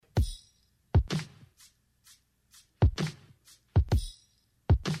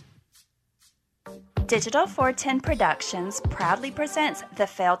Digital 410 Productions proudly presents the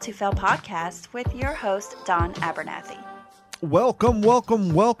Fail to Fail podcast with your host, Don Abernathy. Welcome,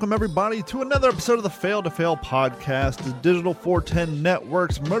 everybody, to another episode of the Fail to Fail podcast, the Digital 410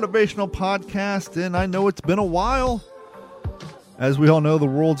 Network's motivational podcast. And I know it's been a while. As we all know, the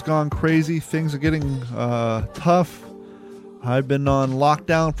world's gone crazy. Things are getting tough. I've been on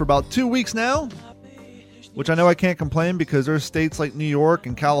lockdown for about 2 weeks now, which I know I can't complain because there's states like New York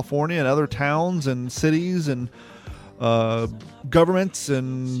and California and other towns and cities and governments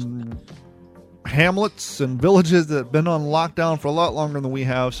and hamlets and villages that have been on lockdown for a lot longer than we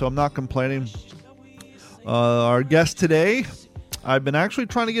have, so I'm not complaining. Our guest today, I've been actually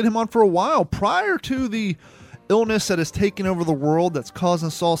trying to get him on for a while prior to the illness that has taken over the world that's causing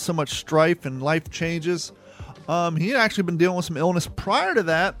us all so much strife and life changes. He had actually been dealing with some illness prior to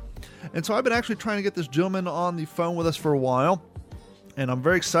that. And so I've been actually trying to get this gentleman on the phone with us for a while. And I'm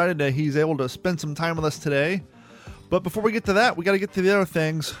very excited that he's able to spend some time with us today. But before we get to that, we got to get to the other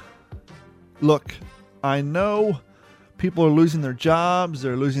things. Look, I know people are losing their jobs,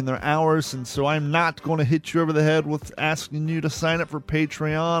 they're losing their hours, and so I'm not going to hit you over the head with asking you to sign up for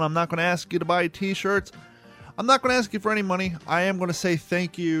Patreon. I'm not going to ask you to buy t-shirts. I'm not going to ask you for any money. I am going to say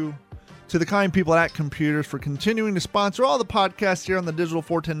thank you to the kind people at Computers for continuing to sponsor all the podcasts here on the Digital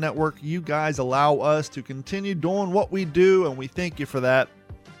 410 Network. You guys allow us to continue doing what we do, and we thank you for that.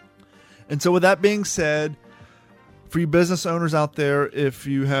 And so with that being said, for you business owners out there, if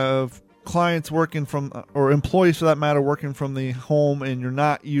you have clients working from, or employees for that matter, working from the home and you're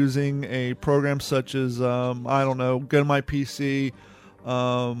not using a program such as, GoToMyPC,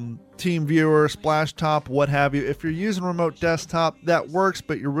 TeamViewer, Splashtop, what have you. If you're using remote desktop, that works,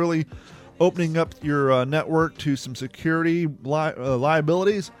 but you're really opening up your network to some security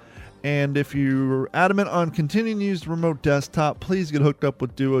liabilities. And if you're adamant on continuing to use the remote desktop, please get hooked up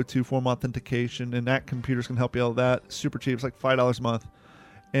with Duo two-form authentication, and that Computers can help you out with that. Super cheap. It's like $5 a month.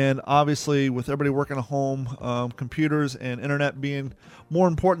 And obviously, with everybody working at home, computers and internet being more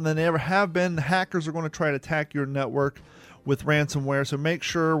important than they ever have been, hackers are going to try to attack your network with ransomware. So make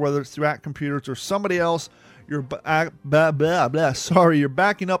sure, whether it's through at Computers or somebody else, you're backing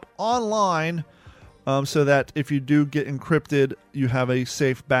up online so that if you do get encrypted, you have a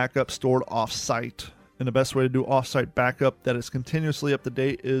safe backup stored off-site. And the best way to do off-site backup that is continuously up to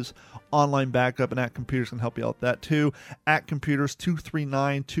date is online backup, and at Computers can help you out with that too. At Computers,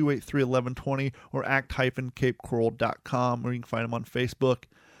 239-283-1120 or act-capecoral.com, or you can find them on Facebook.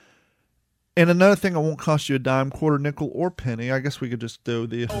 And another thing, it won't cost you a dime, quarter, nickel, or penny. I guess we could just do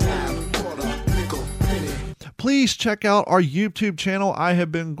the... Please check out our YouTube channel. I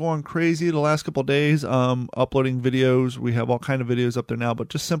have been going crazy the last couple of days uploading videos. We have all kinds of videos up there now, but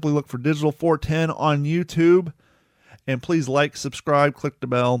just simply look for Digital 410 on YouTube. And please like, subscribe, click the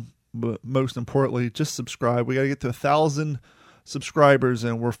bell. But most importantly, just subscribe. We got to get to 1,000 subscribers,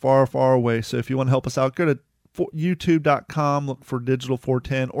 and we're far, far away. So if you want to help us out, go to youtube.com, look for Digital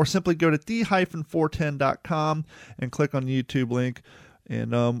 410, or simply go to d-410.com and click on the YouTube link.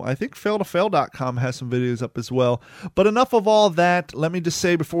 And I think fail2fail.com has some videos up as well. But enough of all that. Let me just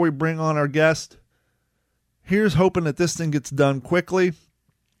say before we bring on our guest, here's hoping that this thing gets done quickly.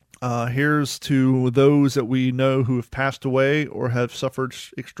 Here's to those that we know who have passed away or have suffered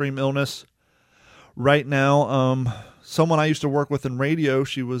extreme illness. Right now, someone I used to work with in radio,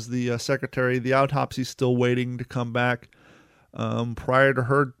 she was the secretary. The autopsy's still waiting to come back. Prior to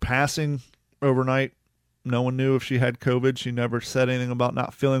her passing overnight, no one knew if she had COVID. She never said anything about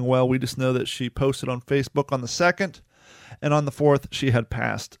not feeling well. We just know that she posted on Facebook on the 2nd, and on the 4th, she had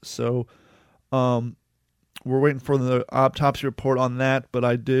passed. So we're waiting for the autopsy report on that, but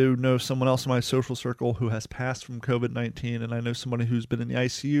I do know someone else in my social circle who has passed from COVID-19, and I know somebody who's been in the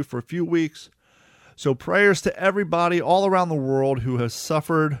ICU for a few weeks. So prayers to everybody all around the world who has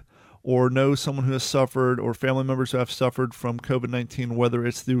suffered or knows someone who has suffered, or family members who have suffered from COVID-19, whether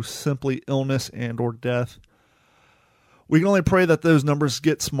it's through simply illness and or death. We can only pray that those numbers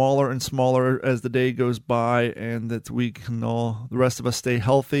get smaller and smaller as the day goes by, and that we can all, the rest of us, stay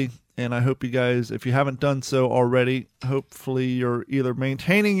healthy. And I hope you guys, if you haven't done so already, hopefully you're either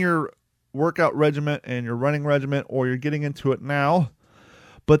maintaining your workout regimen and your running regimen, or you're getting into it now.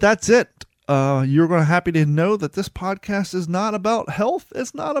 But that's it. You're going to be happy to know that this podcast is not about health.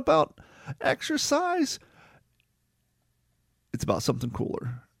 It's not about exercise. It's about something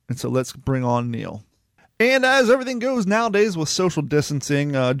cooler. And so let's bring on Neil. And as everything goes nowadays with social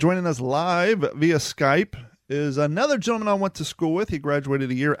distancing, joining us live via Skype is another gentleman I went to school with. He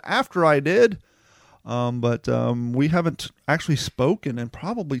graduated a year after I did. But we haven't actually spoken in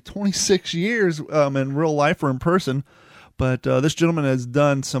probably 26 years in real life or in person. But this gentleman has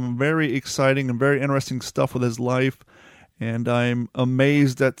done some very exciting and very interesting stuff with his life, and I'm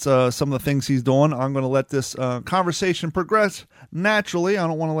amazed at some of the things he's doing. I'm going to let this conversation progress naturally. I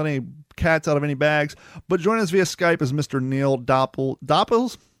don't want to let any cats out of any bags. But joining us via Skype is Mr. Neil Doppels.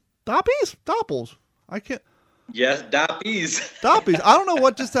 I can't. Yes, Doppies. Doppies. I don't know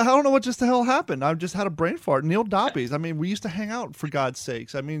what just the hell happened. I've just had a brain fart. Neil Doppies. I mean, we used to hang out, for God's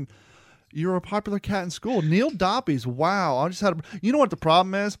sakes. I mean, you're a popular cat in school. Neil Doppies. Wow. I just had you know what the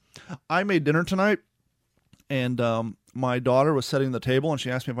problem is? I made dinner tonight, and my daughter was setting the table, and she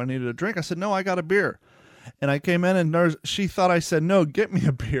asked me if I needed a drink. I said, no, I got a beer. And I came in, and she thought I said, no, get me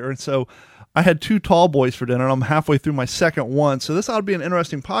a beer. And so I had 2 tall boys for dinner, and I'm halfway through my second one. So this ought to be an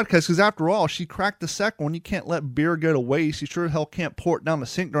interesting podcast, because after all, she cracked the second one. You can't let beer go to waste. You sure as hell can't pour it down the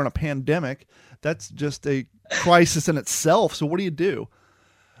sink during a pandemic. That's just a crisis in itself. So what do?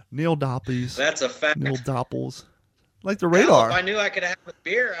 Neil Doppies. That's a fact. Neil Doppels. Like the radar. If I knew I could have a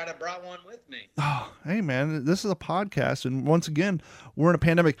beer, I'd have brought one with me. Oh, hey, man, this is a podcast, and once again, we're in a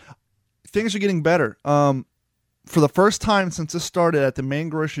pandemic. Things are getting better. For the first time since this started at the main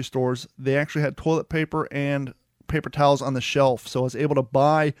grocery stores, they actually had toilet paper and paper towels on the shelf. So I was able to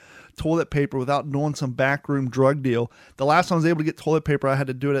buy toilet paper without doing some backroom drug deal. The last time I was able to get toilet paper, I had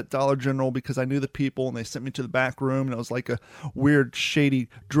to do it at Dollar General because I knew the people, and they sent me to the back room, and it was like a weird, shady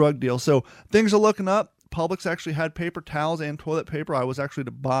drug deal. So things are looking up. Publix actually had paper towels and toilet paper. I was actually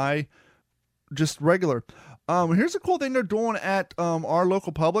to buy just regular. Here's a cool thing they're doing at our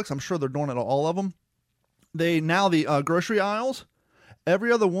local Publix. I'm sure they're doing it at all of them. The grocery aisles,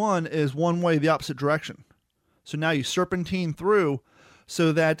 every other one is one way the opposite direction. So now you serpentine through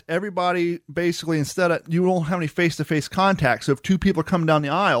so that everybody basically, instead of, you don't have any face-to-face contact. So if 2 people are coming down the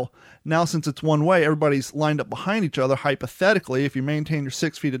aisle, now since it's one way, everybody's lined up behind each other. Hypothetically, if you maintain your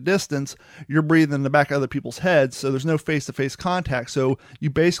 6 feet of distance, you're breathing in the back of other people's heads. So there's no face-to-face contact. So you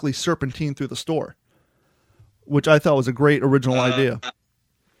basically serpentine through the store, which I thought was a great original idea.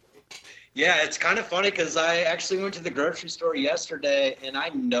 Yeah, it's kind of funny because I actually went to the grocery store yesterday and I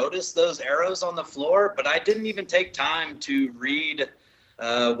noticed those arrows on the floor, but I didn't even take time to read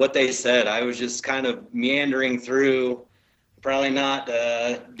what they said. I was just kind of meandering through, probably not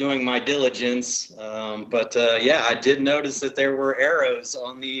doing my diligence. But yeah, I did notice that there were arrows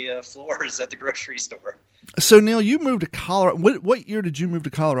on the floors at the grocery store. So, Neil, you moved to Colorado. What year did you move to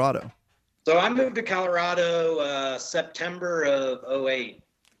Colorado? So I moved to Colorado September of 2008.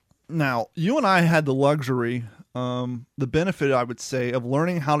 Now, you and I had the luxury, the benefit, I would say, of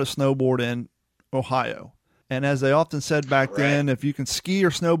learning how to snowboard in Ohio. And as they often said back then, if you can ski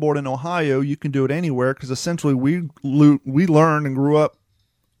or snowboard in Ohio, you can do it anywhere, because essentially we learned and grew up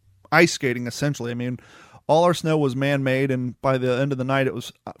ice skating, essentially. I mean, all our snow was man-made, and by the end of the night, it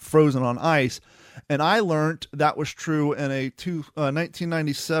was frozen on ice. And I learned that was true in a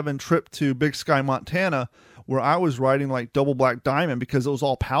 1997 trip to Big Sky, Montana, where I was riding like double black diamond because it was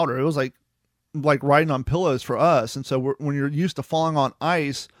all powder. It was like riding on pillows for us. And so when you're used to falling on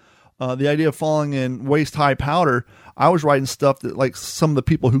ice, the idea of falling in waist high powder, I was riding stuff that like some of the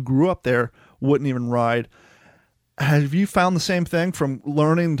people who grew up there wouldn't even ride. Have you found the same thing from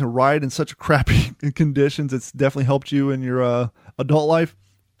learning to ride in such crappy conditions? It's definitely helped you in your adult life.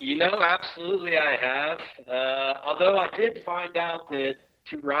 You know, absolutely I have. Although I did find out that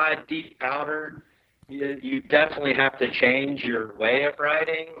to ride deep powder, you definitely have to change your way of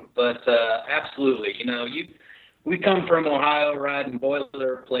riding. But absolutely, you know, we come from Ohio riding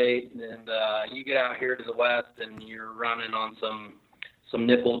boilerplate, and you get out here to the west and you're running on some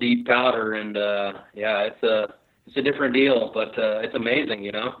nipple deep powder, and yeah, it's a different deal, but it's amazing,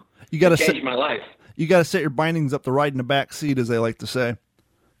 you know. You got to change my life. You got to set your bindings up to ride in the back seat, as they like to say.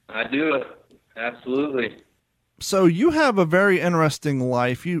 I do it. Absolutely. So you have a very interesting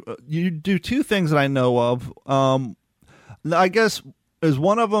life. You do 2 things that I know of. I guess, is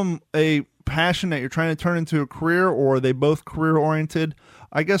one of them a passion that you're trying to turn into a career, or are they both career-oriented?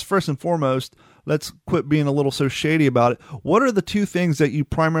 I guess first and foremost, let's quit being a little so shady about it. What are the 2 things that you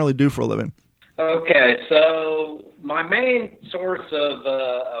primarily do for a living? Okay, so my main source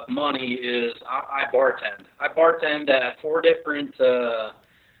of money is I bartend. I bartend at 4 different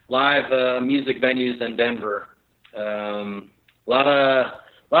live music venues in Denver. A lot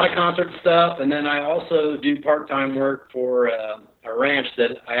of concert stuff, and then I also do part-time work for a ranch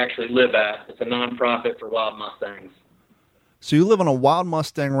that I actually live at. It's a nonprofit for wild mustangs. So you live on a wild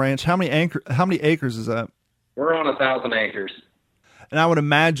mustang ranch. How many acres is that? We're on 1,000 acres. And I would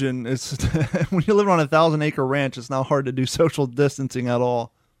imagine it's when you live on a 1,000-acre ranch, it's not hard to do social distancing at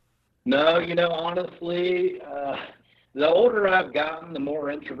all. No, you know, honestly, the older I've gotten, the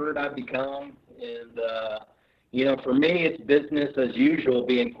more introvert I've become, and For me, it's business as usual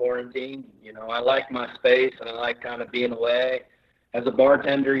being quarantined. I like my space and I like kind of being away. As a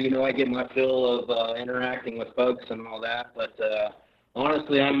bartender, I get my fill of interacting with folks and all that. But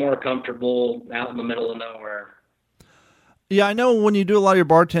honestly, I'm more comfortable out in the middle of nowhere. Yeah, I know when you do a lot of your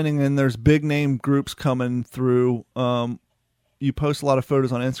bartending and there's big name groups coming through, you post a lot of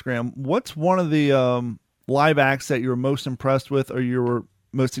photos on Instagram. What's one of the live acts that you were most impressed with or you were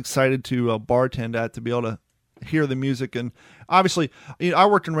most excited to bartend at to be able to hear the music? And obviously, I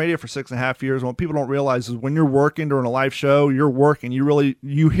worked in radio for 6.5 years. And what people don't realize is when you're working during a live show, you're working.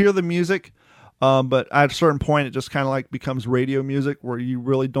 You hear the music, but at a certain point, it just kind of like becomes radio music where you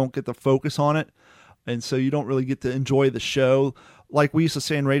really don't get to focus on it. And so you don't really get to enjoy the show. Like we used to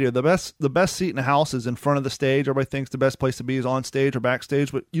say in radio, the best seat in the house is in front of the stage. Everybody thinks the best place to be is on stage or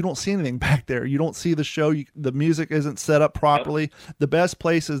backstage, but you don't see anything back there. You don't see the show. The music isn't set up properly. The best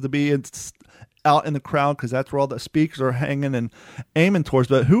place is to be out in the crowd because that's where all the speakers are hanging and aiming towards.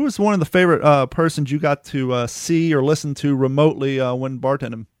 But who was one of the favorite persons you got to see or listen to remotely when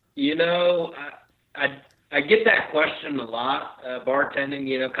bartending? I get that question a lot.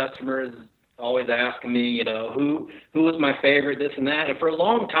 Bartending, customers always asking me, who was my favorite, this and that. And for a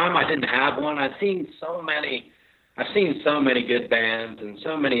long time, I didn't have one. I've seen so many good bands and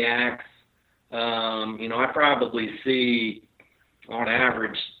so many acts. I probably see on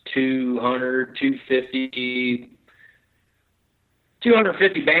average 250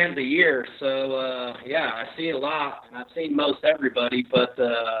 bands a year. So, I see a lot, and I've seen most everybody, but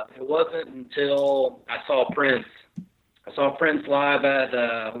it wasn't until I saw Prince. I saw Prince live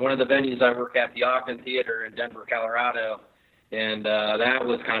at one of the venues I work at, the Ogden Theater in Denver, Colorado, and that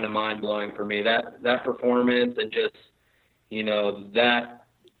was kind of mind-blowing for me. That performance and just, that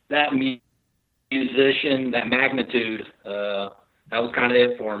musician, that magnitude, that was kind of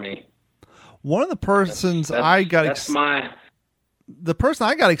it for me. One of the persons the person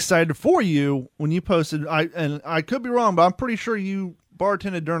I got excited for you when you posted, I could be wrong, but I'm pretty sure you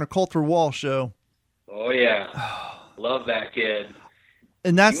bartended during a Colter Wall show. Oh yeah, love that kid.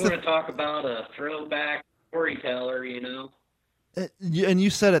 And that's you want to talk about a throwback storyteller, And you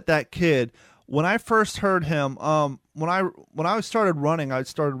said it, that kid. When I first heard him, when I started running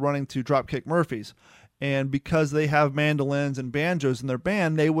to Dropkick Murphys, and because they have mandolins and banjos in their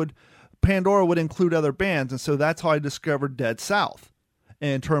band, Pandora would include other bands, and so that's how I discovered Dead South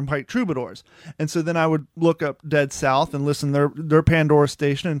and Turnpike Troubadours. And so then I would look up Dead South and listen to their Pandora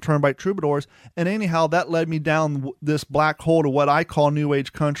station and Turnpike Troubadours, and anyhow, that led me down this black hole to what I call New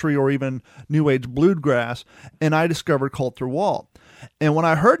Age country or even New Age bluegrass, and I discovered Colter Wall. And when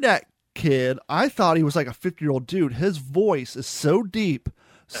I heard that kid, I thought he was like a 50-year-old dude. His voice is so deep,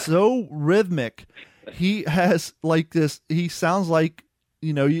 so rhythmic. He has like this, he sounds like,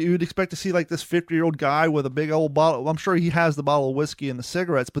 you'd expect to see like this 50-year-old guy with a big old bottle. I'm sure he has the bottle of whiskey and the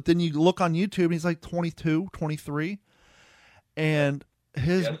cigarettes, but then you look on YouTube and he's like 22, 23. And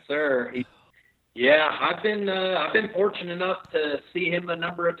his... Yes, sir. I've been fortunate enough to see him a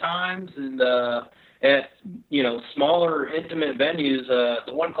number of times and, at, smaller intimate venues.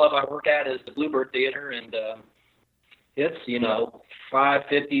 The one club I work at is the Bluebird Theater, and, it's,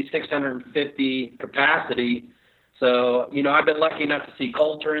 550, 650 capacity. So, I've been lucky enough to see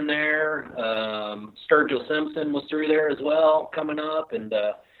Colter in there. Sturgill Simpson was through there as well, coming up. And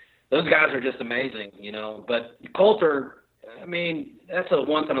those guys are just amazing, But Colter, that's a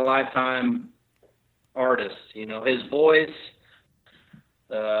once-in-a-lifetime artist. His voice,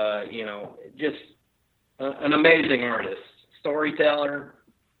 just an amazing artist. Storyteller,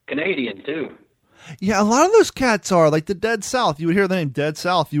 Canadian, too. Yeah, a lot of those cats are like the Dead South. You would hear the name Dead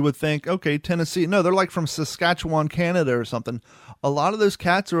South, you would think, okay, Tennessee. No, they're like from Saskatchewan, Canada or something. A lot of those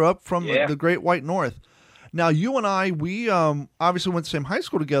cats are up from the Great White North. Now, you and I, we obviously went to the same high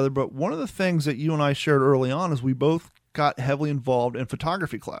school together, but one of the things that you and I shared early on is we both got heavily involved in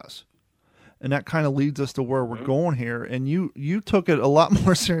photography class. And that kind of leads us to where we're going here. And you took it a lot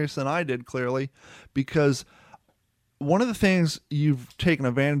more serious than I did, clearly, because one of the things you've taken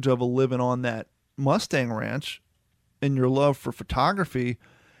advantage of living on that Mustang Ranch and your love for photography.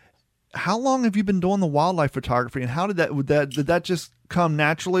 How long have you been doing the wildlife photography, and how did that just come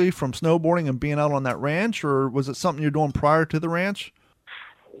naturally from snowboarding and being out on that ranch, or was it something you're doing prior to the ranch?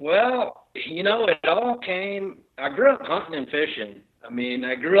 Well, it all came, I grew up hunting and fishing.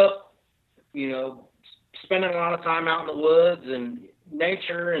 I grew up, spending a lot of time out in the woods, and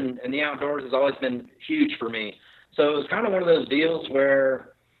nature and the outdoors has always been huge for me. So it was kind of one of those deals where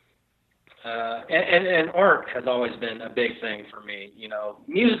and art has always been a big thing for me.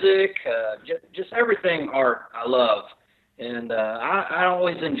 Music, just everything art I love. And I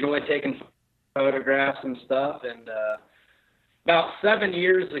always enjoy taking photographs and stuff. And about 7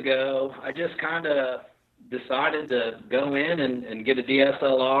 years ago, I just kind of decided to go in and get a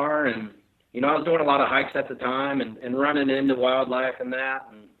DSLR. And, I was doing a lot of hikes at the time and running into wildlife and that.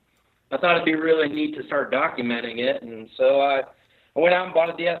 And I thought it'd be really neat to start documenting it. And so I went out and bought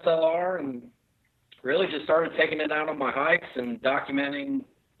a DSLR and really just started taking it out on my hikes and documenting,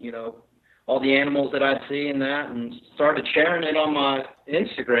 all the animals that I'd see and that, and started sharing it on my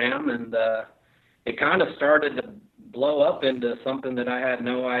Instagram. And it kind of started to blow up into something that I had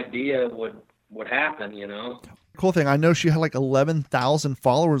no idea would happen, Cool thing. I know she had like 11,000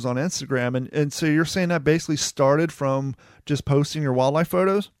 followers on Instagram. And so you're saying that basically started from just posting your wildlife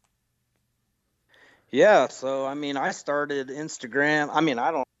photos? Yeah. So, I started Instagram.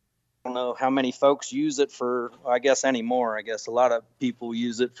 I don't know how many folks use it for, I guess, anymore. I guess a lot of people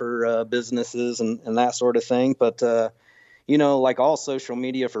use it for businesses and that sort of thing. But, like all social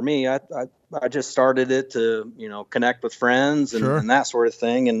media for me, I just started it to, connect with friends and that sort of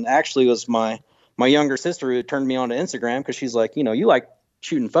thing. And actually it was my younger sister who turned me on to Instagram, because she's like, you like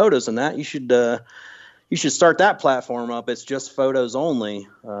shooting photos and that, you should start that platform up. It's just photos only.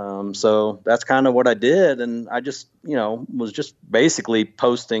 So that's kind of what I did. And I just, was just basically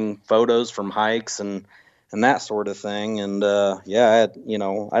posting photos from hikes and that sort of thing. And,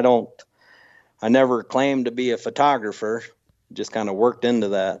 I never claimed to be a photographer, just kind of worked into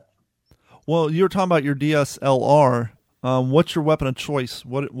that. Well, you were talking about your DSLR. What's your weapon of choice?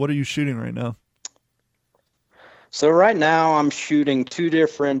 What are you shooting right now? So right now I'm shooting two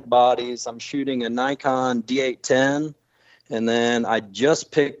different bodies. I'm shooting a Nikon D810, and then I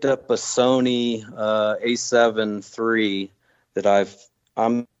just picked up a Sony A7 III that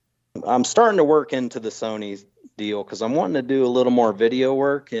I'm starting to work into the Sony deal, because I'm wanting to do a little more video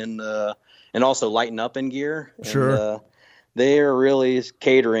work and also lighten up in gear. Sure. And, they are really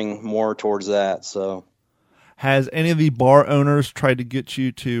catering more towards that. So. Has any of the bar owners tried to get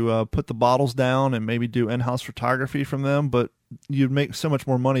you to put the bottles down and maybe do in-house photography from them? But you'd make so much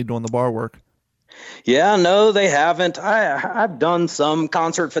more money doing the bar work. Yeah, no, they haven't. I've done some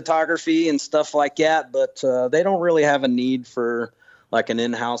concert photography and stuff like that, but they don't really have a need for like an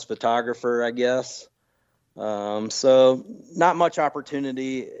in-house photographer, I guess. So not much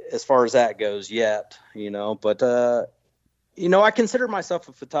opportunity as far as that goes yet, but, I consider myself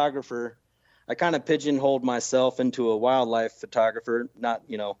a photographer. I kind of pigeonholed myself into a wildlife photographer,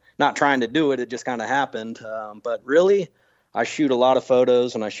 not trying to do it. It just kind of happened. But really, I shoot a lot of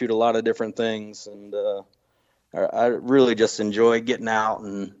photos and I shoot a lot of different things. And I really just enjoy getting out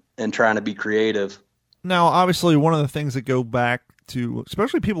and trying to be creative. Now, obviously, one of the things that go back to,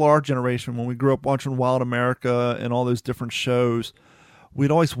 especially people our generation, when we grew up watching Wild America and all those different shows,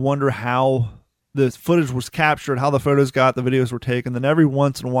 we'd always wonder how the footage was captured, how the photos got, the videos were taken. Then every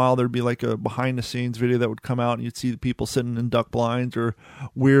once in a while, there'd be like a behind-the-scenes video that would come out, and you'd see the people sitting in duck blinds or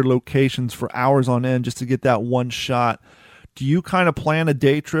weird locations for hours on end just to get that one shot. Do you kind of plan a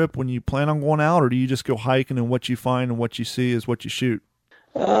day trip when you plan on going out, or do you just go hiking and what you find and what you see is what you shoot?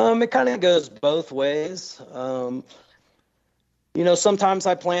 It kind of goes both ways. Sometimes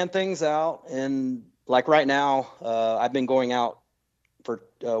I plan things out, and like right now, I've been going out for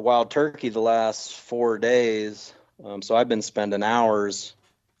wild turkey the last 4 days. So I've been spending hours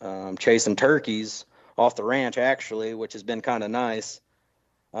chasing turkeys off the ranch, actually, which has been kind of nice.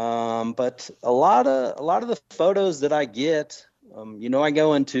 But a lot of the photos that I get, I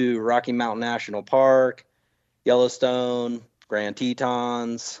go into Rocky Mountain National Park, Yellowstone, Grand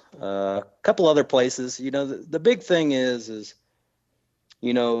Tetons, a couple other places. The big thing is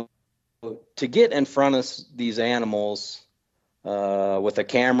to get in front of these animals with a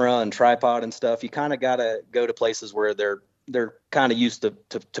camera and tripod and stuff, you kind of got to go to places where they're kind of used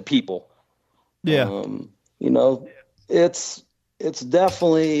to people. Yeah. It's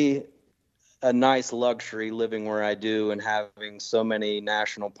definitely a nice luxury living where I do and having so many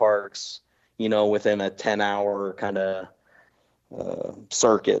national parks, within a 10-hour kind of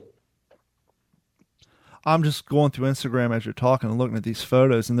circuit. I'm just going through Instagram as you're talking and looking at these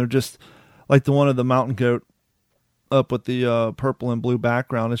photos, and they're just like the one of the mountain goat up with the purple and blue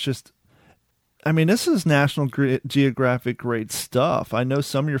background. It's just, this is National Geographic grade stuff. I know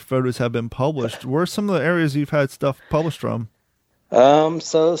some of your photos have been published. Where are some of the areas you've had stuff published from?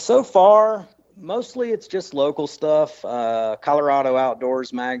 So far, mostly it's just local stuff. Colorado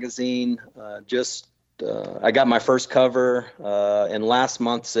Outdoors magazine. I got my first cover in last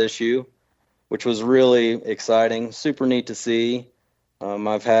month's issue, which was really exciting. Super neat to see.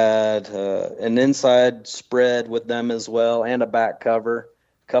 I've had an inside spread with them as well, and a back cover.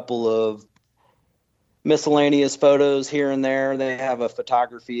 A couple of miscellaneous photos here and there. They have a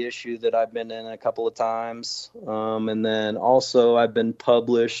photography issue that I've been in a couple of times. And then also I've been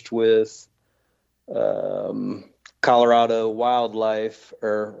published with Colorado Wildlife,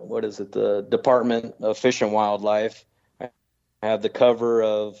 or what is it, the Department of Fish and Wildlife. I have the cover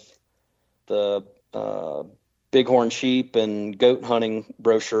of the bighorn sheep and goat hunting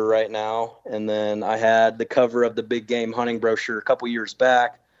brochure right now. And then I had the cover of the big game hunting brochure a couple years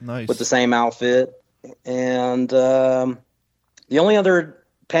back. Nice. With the same outfit. And the only other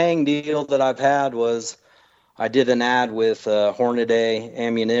paying deal that I've had was I did an ad with Hornady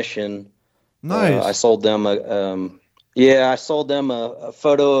Ammunition. Nice. I sold them a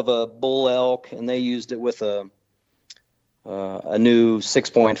photo of a bull elk, and they used it with a new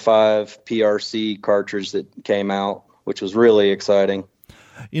 6.5 PRC cartridge that came out, which was really exciting.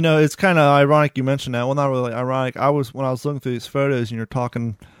 You know, it's kind of ironic you mentioned that. Well, not really ironic. When I was looking through these photos and you're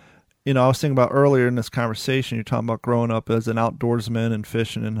talking, you know, I was thinking about earlier in this conversation, you're talking about growing up as an outdoorsman and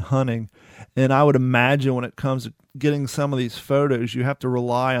fishing and hunting. And I would imagine when it comes to getting some of these photos, you have to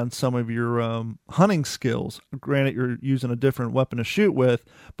rely on some of your hunting skills. Granted, you're using a different weapon to shoot with,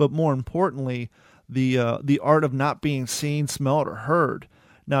 but more importantly, the art of not being seen, smelled, or heard.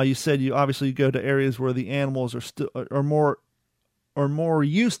 Now, you said you obviously go to areas where the animals are more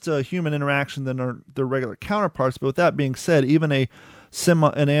used to human interaction than their regular counterparts. But with that being said, even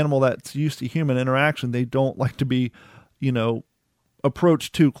an animal that's used to human interaction, they don't like to be, you know,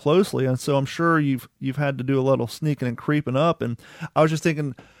 approached too closely. And so I'm sure you've had to do a little sneaking and creeping up. And I was just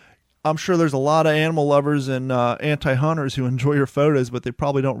thinking, I'm sure there's a lot of animal lovers and anti-hunters who enjoy your photos, but they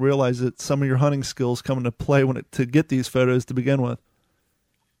probably don't realize that some of your hunting skills come into play to get these photos to begin with.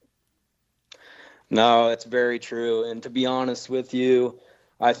 No, it's very true. And to be honest with you,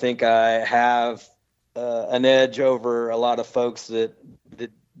 I think I have an edge over a lot of folks that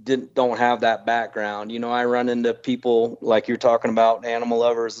don't have that background. You know, I run into people like you're talking about, animal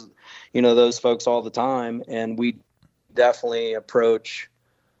lovers, you know, those folks all the time. And we definitely approach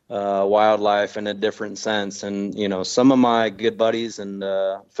wildlife in a different sense. And, you know, some of my good buddies and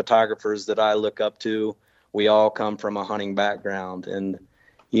photographers that I look up to, we all come from a hunting background. And,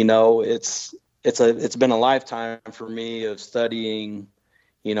 you know, it's been a lifetime for me of studying,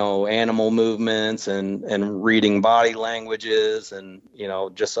 you know, animal movements and reading body languages and, you know,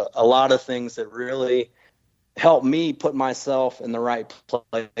 just a lot of things that really help me put myself in the right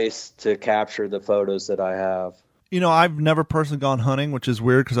place to capture the photos that I have. You know, I've never personally gone hunting, which is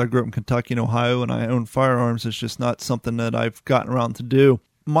weird because I grew up in Kentucky and Ohio and I own firearms. It's just not something that I've gotten around to do.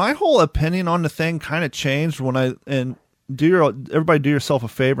 My whole opinion on the thing kind of changed when everybody do yourself a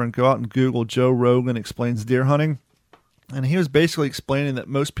favor and go out and Google Joe Rogan Explains Deer Hunting. And he was basically explaining that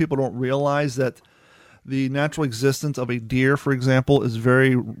most people don't realize that the natural existence of a deer, for example, is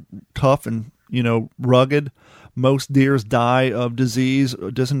very tough and, you know, rugged. Most deers die of disease,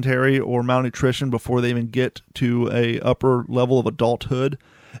 dysentery, or malnutrition before they even get to a upper level of adulthood,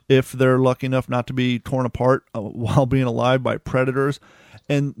 if they're lucky enough not to be torn apart while being alive by predators.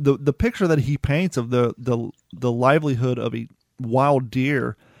 And the picture that he paints of the livelihood of a wild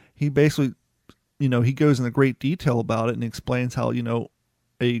deer, he basically, you know, he goes into great detail about it and explains how, you know,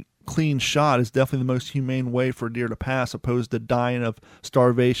 a clean shot is definitely the most humane way for a deer to pass, opposed to dying of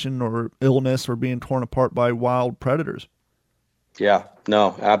starvation or illness or being torn apart by wild predators. Yeah,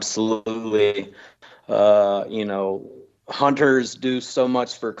 no, absolutely. You know, hunters do so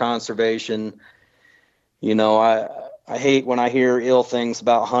much for conservation. You know, I hate when I hear ill things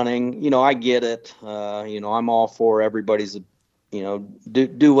about hunting. You know, I get it. You know, I'm all for everybody's, you know,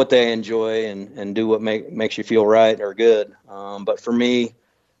 do what they enjoy and do what makes you feel right or good. But for me,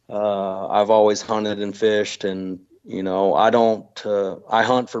 I've always hunted and fished, and, you know, I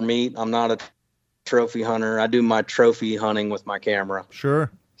hunt for meat. I'm not a trophy hunter. I do my trophy hunting with my camera.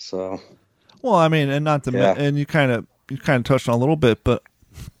 Sure. So, well, I mean, and not to, and you kind of touched on a little bit, but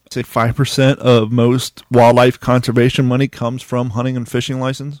say 5% of most wildlife conservation money comes from hunting and fishing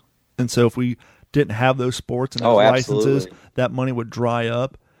license. And so if we didn't have those sports and those licenses, that money would dry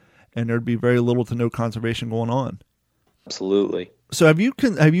up and there'd be very little to no conservation going on. Absolutely. So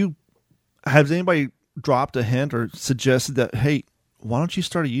has anybody dropped a hint or suggested that, hey, why don't you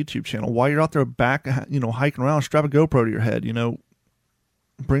start a YouTube channel? While you're out there back, you know, hiking around, strap a GoPro to your head, you know,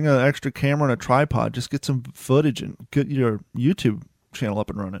 bring an extra camera and a tripod, just get some footage and get your YouTube channel up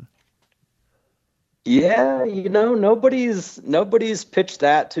and running. Yeah, you know, nobody's pitched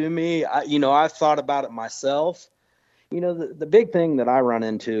that to me. You know, I've thought about it myself. You know, the big thing that I run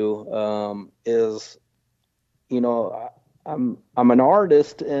into is, you know, I'm an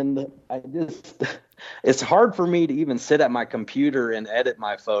artist, and it's hard for me to even sit at my computer and edit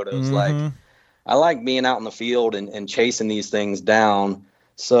my photos. Mm-hmm. Like, I like being out in the field and chasing these things down.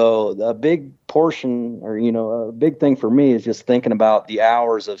 So a big portion, or, a big thing for me is just thinking about the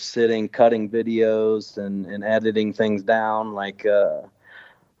hours of sitting, cutting videos and editing things down. Like,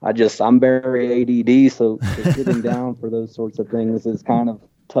 I'm very ADD. So sitting down for those sorts of things is kind of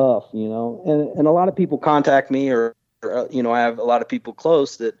tough, and a lot of people contact me or I have a lot of people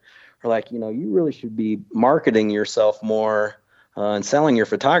close that are like, you really should be marketing yourself more and selling your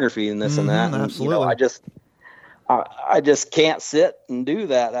photography and this and that. And, absolutely. I just can't sit and do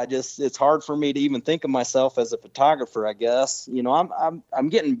that. It's hard for me to even think of myself as a photographer, I guess. I'm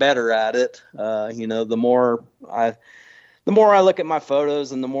getting better at it. The more I look at my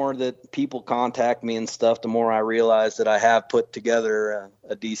photos and the more that people contact me and stuff, the more I realize that I have put together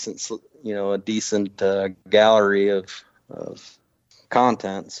a decent gallery of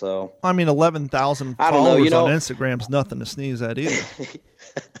content. So 11,000 followers on Instagram's nothing to sneeze at either.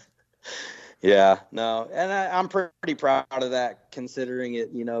 Yeah, no, and I'm pretty proud of that, considering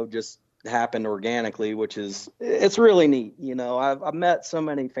it, just happened organically, it's really neat. I've met so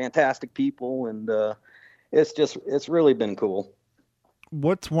many fantastic people, and it's really been cool.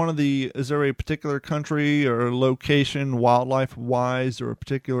 What's is there a particular country or location, wildlife wise, or a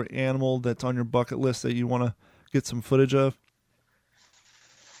particular animal that's on your bucket list that you want to get some footage of?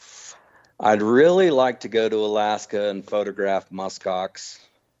 I'd really like to go to Alaska and photograph muskox.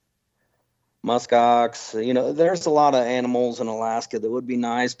 There's a lot of animals in Alaska that would be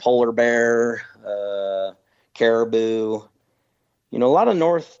nice. Polar bear, caribou, a lot of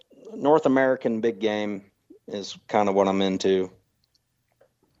North American big game is kind of what I'm into.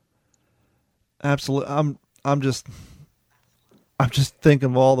 Absolutely. I'm just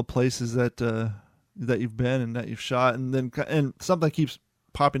thinking of all the places that you've been and that you've shot, and something that keeps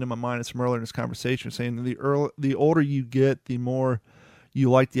popping in my mind is from earlier in this conversation, saying the older you get, the more you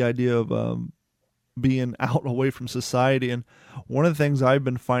like the idea of being out away from society. And one of the things I've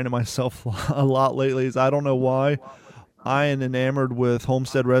been finding myself a lot lately is, I don't know why, I am enamored with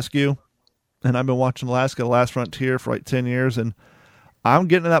Homestead Rescue, and I've been watching Alaska: The Last Frontier for like 10 years, and I'm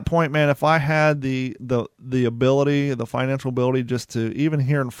getting to that point, man. If I had the ability, the financial ability, just to, even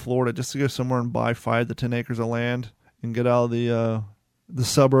here in Florida, just to go somewhere and buy 5 to 10 acres of land and get out of the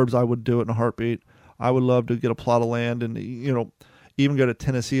suburbs, I would do it in a heartbeat. I would love to get a plot of land and, even go to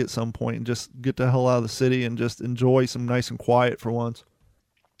Tennessee at some point and just get the hell out of the city and just enjoy some nice and quiet for once.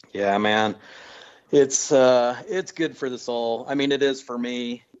 Yeah, man. It's good for the soul. It is for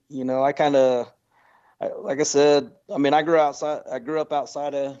me. Like I said, I grew up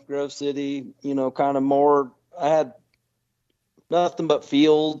outside of Grove City, kind of more, I had nothing but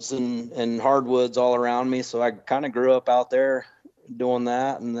fields and hardwoods all around me. So I kind of grew up out there doing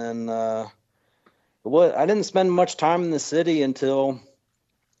that. And then, I didn't spend much time in the city until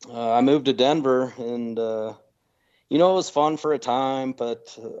I moved to Denver, and it was fun for a time,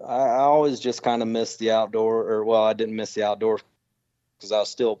 but I always just kind of missed the outdoor, I didn't miss the outdoors because I was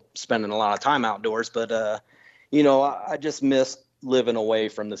still spending a lot of time outdoors, but I just missed living away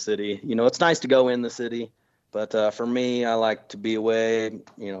from the city. It's nice to go in the city, but for me, I like to be away,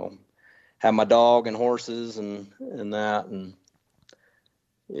 have my dog and horses and that, and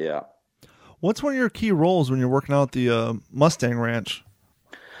yeah. What's one of your key roles when you're working out at the Mustang Ranch?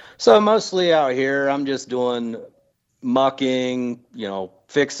 So mostly out here, I'm just doing mucking,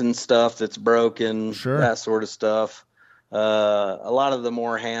 fixing stuff that's broken, sure, that sort of stuff. A lot of the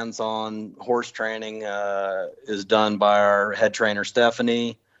more hands-on horse training is done by our head trainer,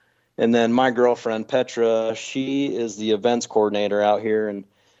 Stephanie. And then my girlfriend, Petra, she is the events coordinator out here, and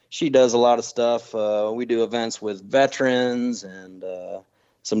she does a lot of stuff. We do events with veterans and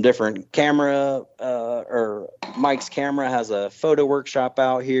some different camera, or Mike's Camera has a photo workshop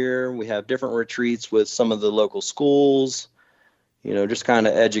out here. We have different retreats with some of the local schools, just kind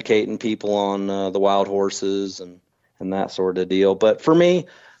of educating people on the wild horses and that sort of deal. But for me,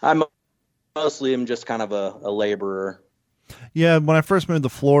 I'm just kind of a laborer. Yeah, when I first moved to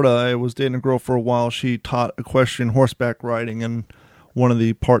Florida, I was dating a girl for a while. She taught equestrian horseback riding, and one of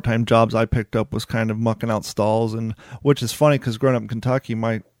the part-time jobs I picked up was kind of mucking out stalls, and which is funny because growing up in Kentucky,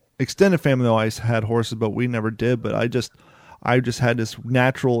 my extended family always had horses, but we never did. But I just had this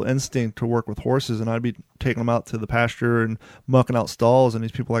natural instinct to work with horses, and I'd be taking them out to the pasture and mucking out stalls, and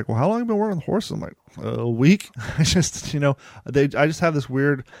these people are like, well, how long have you been working with horses? I'm like, a week. I just have this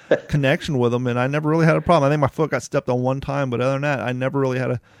weird connection with them, and I never really had a problem. I think my foot got stepped on one time, but other than that, I never really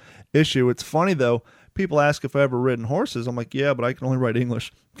had a issue. It's funny though. People ask if I ever ridden horses. I'm like, yeah, but I can only ride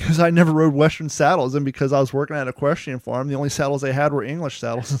English because I never rode Western saddles. And because I was working at an equestrian farm, the only saddles they had were English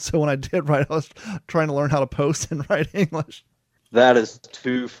saddles. And so when I did ride, I was trying to learn how to post and ride English. That is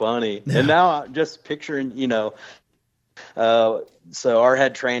too funny. And now I'm just picturing, so our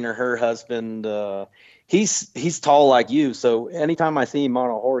head trainer, her husband, he's tall like you. So anytime I see him on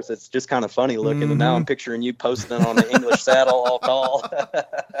a horse, it's just kind of funny looking. And now I'm picturing you posting on the English saddle, all tall,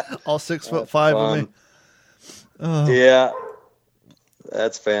 all 6'5" of me. Oh. Yeah,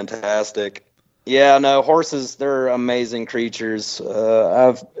 that's fantastic. Yeah, no, horses, they're amazing creatures.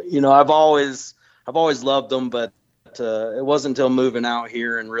 I've always loved them, but it wasn't until moving out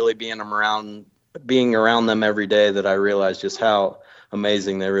here and really being around them every day that I realized just how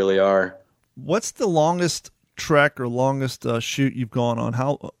amazing they really are. What's the longest trek or longest shoot you've gone on?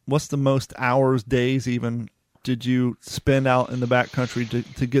 What's the most hours, days even, did you spend out in the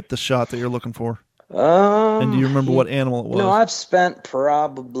backcountry to get the shot that you're looking for? And do you remember what animal it was? I've spent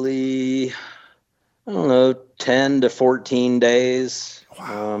probably, 10 to 14 days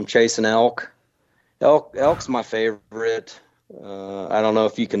chasing elk. Elk's my favorite. I don't know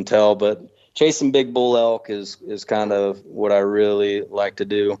if you can tell, but chasing big bull elk is kind of what I really like to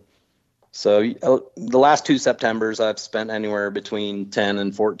do. So the last 2 Septembers, I've spent anywhere between 10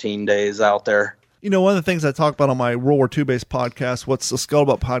 and 14 days out there. One of the things I talk about on my World War II based podcast, What's the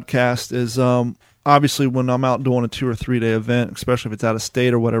Scuttlebutt podcast, is obviously when I'm out doing a 2 or 3 day event, especially if it's out of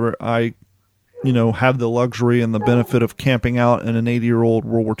state or whatever, I have the luxury and the benefit of camping out in an 80-year-old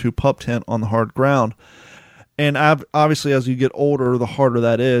World War II pup tent on the hard ground. And obviously, as you get older, the harder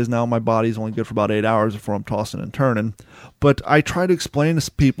that is. Now my body's only good for about 8 hours before I'm tossing and turning. But I try to explain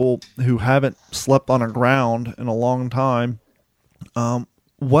to people who haven't slept on a ground in a long time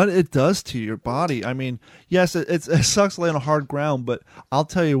what it does to your body. I mean, yes, it sucks laying on hard ground, but I'll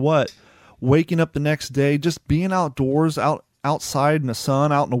tell you what, waking up the next day, just being outdoors, outside in the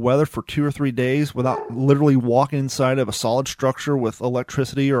sun, out in the weather for 2 or 3 days without literally walking inside of a solid structure with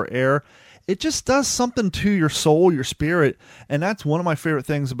electricity or air, it just does something to your soul, your spirit. And that's one of my favorite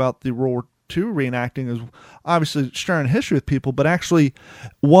things about the World War II reenacting, is obviously sharing history with people, but actually,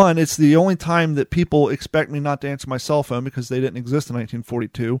 one, it's the only time that people expect me not to answer my cell phone because they didn't exist in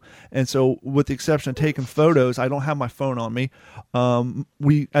 1942. And so with the exception of taking photos, I don't have my phone on me.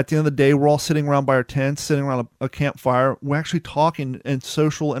 We, at the end of the day, we're all sitting around by our tents, sitting around a campfire. We're actually talking and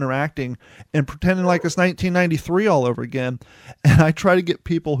social interacting and pretending like it's 1993 all over again. And I try to get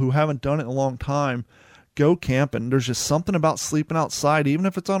people who haven't done it in a long time, go camping. There's just something about sleeping outside, even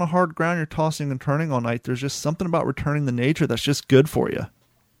if it's on a hard ground, you're tossing and turning all night. There's just something about returning to nature that's just good for you.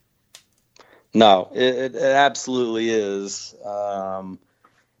 No, it absolutely is.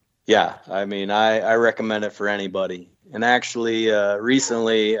 Yeah, I mean, I recommend it for anybody. And actually,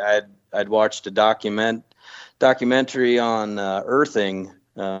 recently I'd watched a documentary on earthing,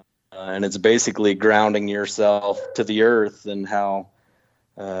 and it's basically grounding yourself to the earth and how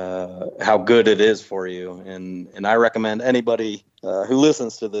good it is for you. And I recommend anybody who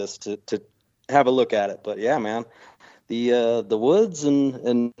listens to this to have a look at it. But yeah, man, the woods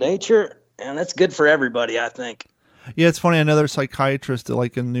and nature, and it's good for everybody, I think. Yeah, it's funny. Another psychiatrist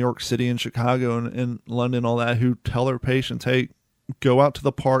like in New York City and Chicago and London, all that, who tell their patients, hey, go out to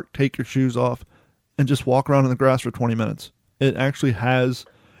the park, take your shoes off, and just walk around in the grass for 20 minutes. It actually has,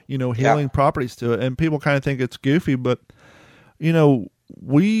 healing properties to it. And people kind of think it's goofy, but,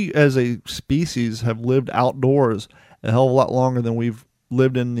 we as a species have lived outdoors a hell of a lot longer than we've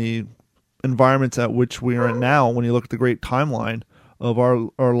lived in the environments at which we are in now when you look at the great timeline of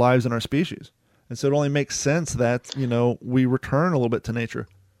our lives and our species. And so it only makes sense that, we return a little bit to nature.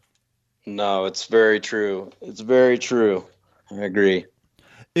 No, it's very true. It's very true. I agree.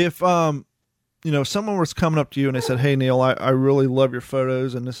 If, someone was coming up to you and they said, hey, Neil, I really love your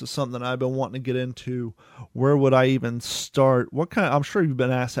photos and this is something that I've been wanting to get into, where would I even start? I'm sure you've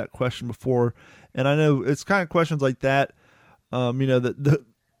been asked that question before. And I know it's kind of questions like that.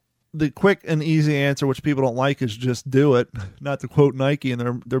 The quick and easy answer, which people don't like, is just do it. Not to quote Nike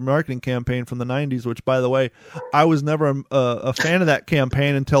and their marketing campaign from the 90s, which, by the way, I was never a fan of that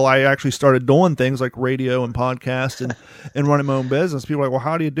campaign until I actually started doing things like radio and podcasts and running my own business. People are like, well,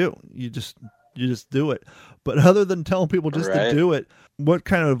 how do you do? You just do it. But other than telling people just to do it, what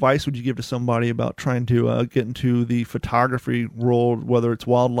kind of advice would you give to somebody about trying to get into the photography world, whether it's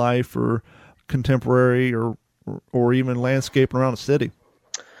wildlife or contemporary or even landscaping around a city?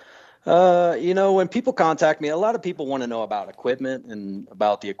 When people contact me, a lot of people want to know about equipment and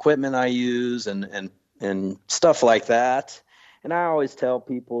about the equipment I use and stuff like that. And I always tell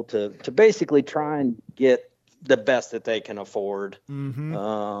people to basically try and get the best that they can afford. Mm-hmm.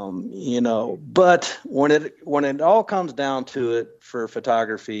 But when it all comes down to it for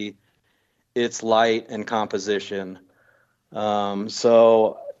photography, it's light and composition.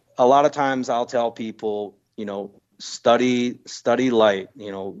 So a lot of times I'll tell people, study light,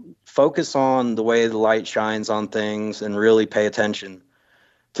 focus on the way the light shines on things and really pay attention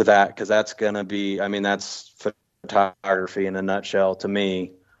to that, because that's going to be, that's photography in a nutshell to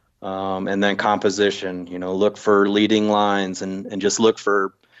me. And then composition, look for leading lines and just look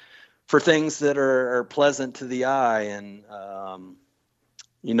for things that are pleasant to the eye. And,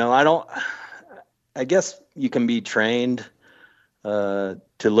 I guess you can be trained to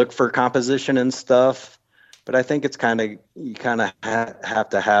look for composition and stuff, but I think it's you kind of have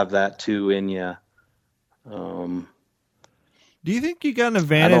to have that too in you. Do you think you got an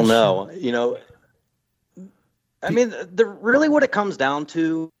advantage? I don't know. Really what it comes down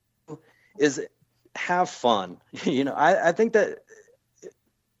to is have fun. I think that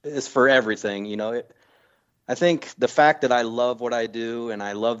is for everything. I think the fact that I love what I do and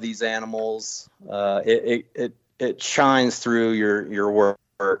I love these animals, it shines through your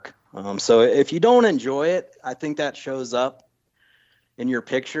work. So if you don't enjoy it, I think that shows up in your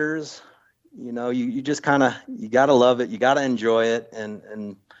pictures. You just you got to love it. You got to enjoy it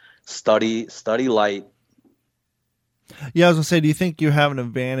and study light. Yeah, I was gonna say, do you think you have an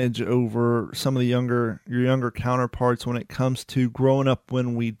advantage over some of your younger counterparts when it comes to growing up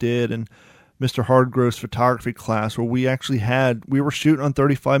when we did and Mr. Hardgrove's photography class, where we were shooting on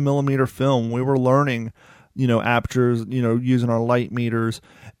 35 millimeter film. We were learning, apertures, using our light meters.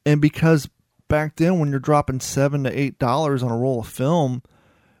 And because back then when you're dropping $7 to $8 on a roll of film,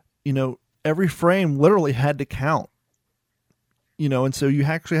 every frame literally had to count. And so you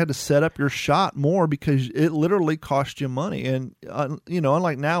actually had to set up your shot more because it literally cost you money. And,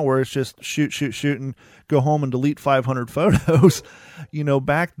 unlike now where it's just shoot, and go home and delete 500 photos,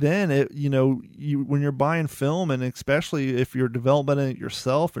 back then, when you're buying film, and especially if you're developing it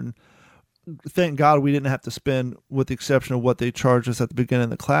yourself, and thank God we didn't have to spend, with the exception of what they charged us at the beginning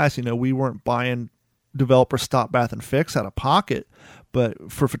of the class, we weren't buying developer stop, bath, and fix out of pocket.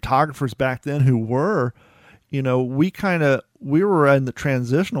 But for photographers back then who were, we were in the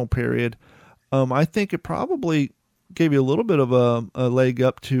transitional period. I think it probably gave you a little bit of a leg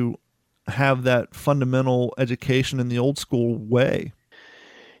up to have that fundamental education in the old school way.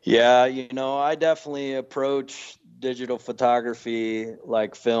 Yeah, I definitely approach digital photography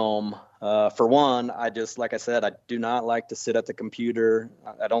like film. For one, like I said, I do not like to sit at the computer.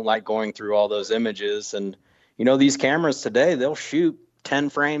 I don't like going through all those images. And, these cameras today, they'll shoot 10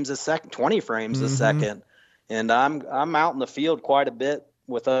 frames a second, 20 frames a second. And I'm out in the field quite a bit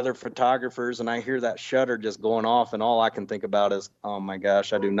with other photographers, and I hear that shutter just going off, and all I can think about is, oh my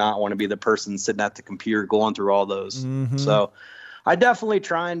gosh, I do not want to be the person sitting at the computer going through all those. So I definitely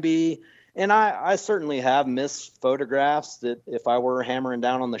try and be, and I certainly have missed photographs that if I were hammering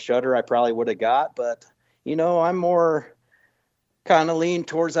down on the shutter, I probably would have got. But, I'm more kind of lean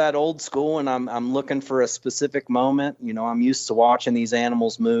towards that old school, and I'm looking for a specific moment. I'm used to watching these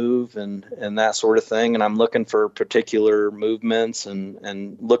animals move and that sort of thing, and I'm looking for particular movements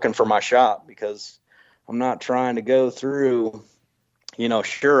and looking for my shot, because I'm not trying to go through,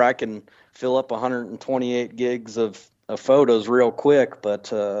 sure, I can fill up 128 gigs of photos real quick,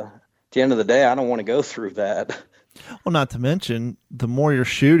 but at the end of the day, I don't want to go through that. Well, not to mention, the more you're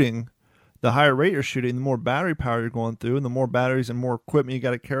shooting, the higher rate you're shooting, the more battery power you're going through, and the more batteries and more equipment you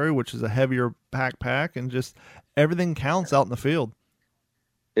got to carry, which is a heavier pack, and just everything counts out in the field.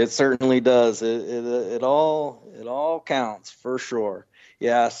 It certainly does. It all counts for sure.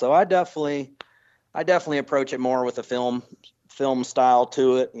 Yeah. So I definitely approach it more with a film style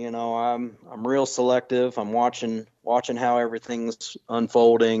to it. I'm real selective. I'm watching how everything's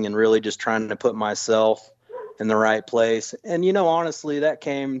unfolding and really just trying to put myself in the right place. And, honestly, that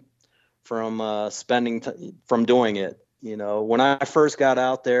came from from doing it. When I first got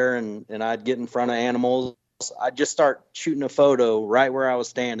out there and I'd get in front of animals, I'd just start shooting a photo right where I was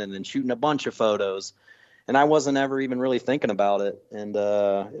standing and shooting a bunch of photos, and I wasn't ever even really thinking about it. And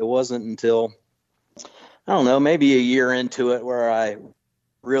it wasn't until, I don't know, maybe a year into it where I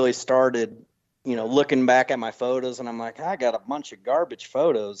really started, looking back at my photos, and I'm like, I got a bunch of garbage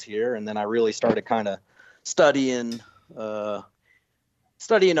photos here. And then I really started kind of studying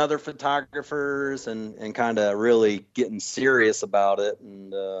other photographers and kind of really getting serious about it.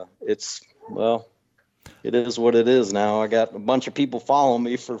 And it is what it is now. I got a bunch of people following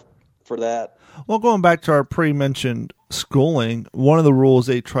me for that. Well, going back to our pre-mentioned schooling, one of the rules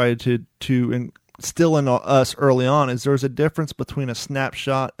they tried to instill in us early on is there's a difference between a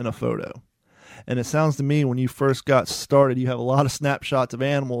snapshot and a photo. And it sounds to me when you first got started, you have a lot of snapshots of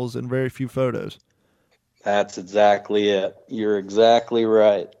animals and very few photos. That's exactly it. You're exactly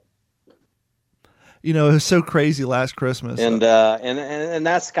right. It was so crazy last Christmas. And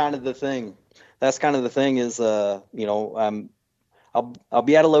that's kind of the thing. that's kind of the thing is, I'll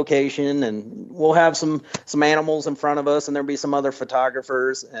be at a location and we'll have some animals in front of us, and there'll be some other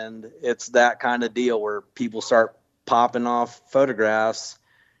photographers, and it's that kind of deal where people start popping off photographs,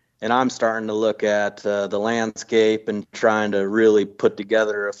 and I'm starting to look at the landscape and trying to really put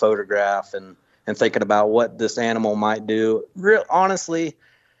together a photograph and thinking about what this animal might do. Honestly,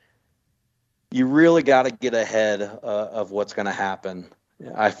 you really got to get ahead of what's going to happen.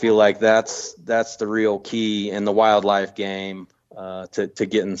 I feel like that's the real key in the wildlife game to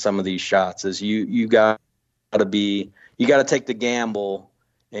getting some of these shots. Is you got to take the gamble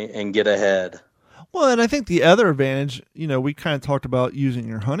and get ahead. Well, and I think the other advantage, we kind of talked about using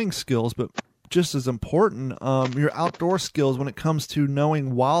your hunting skills, but just as important, your outdoor skills when it comes to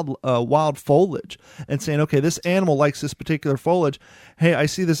knowing wild foliage and saying, okay, this animal likes this particular foliage. Hey, I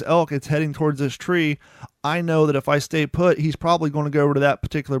see this elk, it's heading towards this tree. I know that if I stay put, he's probably going to go over to that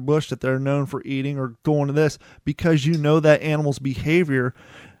particular bush that they're known for eating, or going to this, because you know that animal's behavior.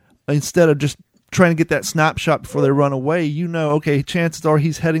 Instead of just trying to get that snapshot before they run away, okay, chances are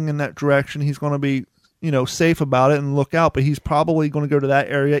he's heading in that direction. He's going to be, safe about it and look out, but he's probably going to go to that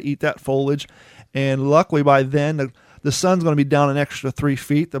area, eat that foliage. And luckily by then, the sun's going to be down an extra 3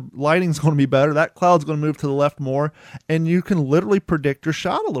 feet. The lighting's going to be better. That cloud's going to move to the left more, and you can literally predict your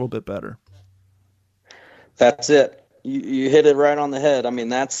shot a little bit better. That's it. You hit it right on the head. I mean,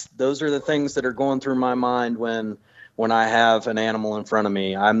 those are the things that are going through my mind when I have an animal in front of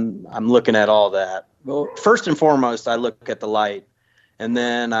me. I'm looking at all that. Well, first and foremost, I look at the light, and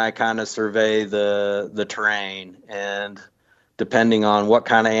then I kind of survey the terrain, and depending on what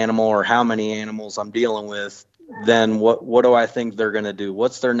kind of animal or how many animals I'm dealing with, then what do I think they're going to do?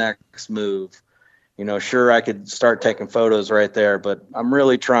 What's their next move? Sure, I could start taking photos right there, but I'm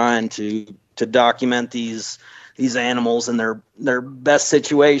really trying to document these animals in their best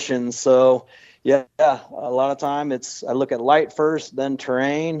situations. So yeah, a lot of time I look at light first, then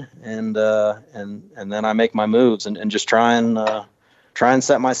terrain, and then I make my moves and just try and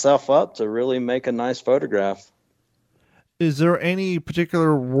set myself up to really make a nice photograph. Is there any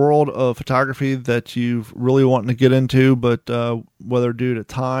particular world of photography that you've really wanted to get into, but whether due to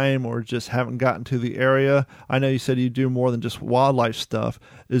time or just haven't gotten to the area? I know you said you do more than just wildlife stuff.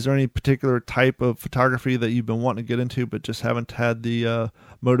 Is there any particular type of photography that you've been wanting to get into, but just haven't had the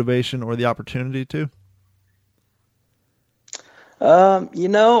motivation or the opportunity to?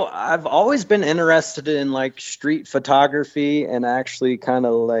 I've always been interested in like street photography and actually kind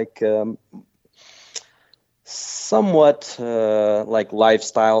of like somewhat like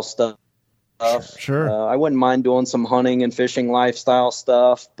lifestyle stuff. Sure. I wouldn't mind doing some hunting and fishing lifestyle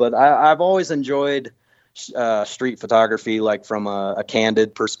stuff, but I've always enjoyed street photography, like from a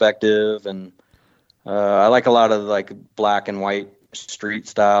candid perspective, and I like a lot of like black and white street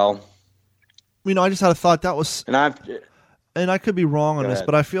style. I just had a thought that was, and I could be wrong on this,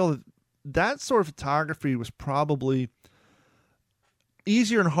 but I feel that sort of photography was probably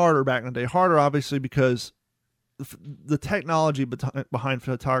easier and harder back in the day. Harder, obviously, because the technology behind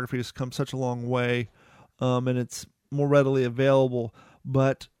photography has come such a long way, and it's more readily available.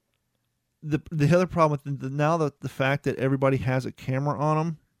 But the other problem with now the fact that everybody has a camera on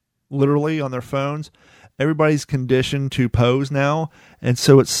them, literally on their phones, everybody's conditioned to pose now, and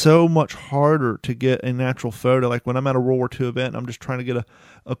so it's so much harder to get a natural photo. Like when I'm at a World War II event, I'm just trying to get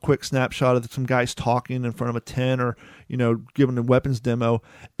a quick snapshot of some guys talking in front of a tent, or giving a weapons demo.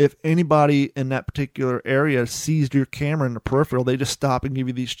 If anybody in that particular area sees your camera in the peripheral, they just stop and give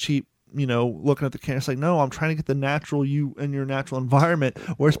you these cheap, looking at the camera. It's like, no, I'm trying to get the natural you in your natural environment,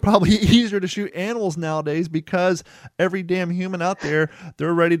 where it's probably easier to shoot animals nowadays because every damn human out there,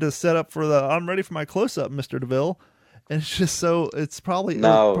 they're ready to set up for I'm ready for my close-up, Mr. DeVille. And it's just so, it's probably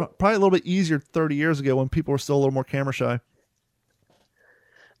a little bit easier 30 years ago when people were still a little more camera shy.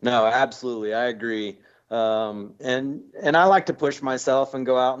 No, absolutely. I agree. And I like to push myself and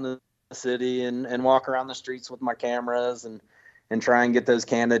go out in the city and walk around the streets with my cameras and try and get those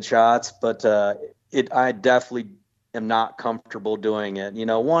candid shots. But I definitely am not comfortable doing it.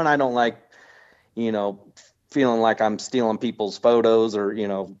 One, I don't like, feeling like I'm stealing people's photos, or,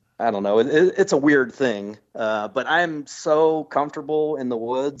 I don't know. It's a weird thing. But I'm so comfortable in the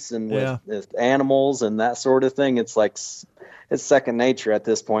woods and with animals and that sort of thing. It's like, it's second nature at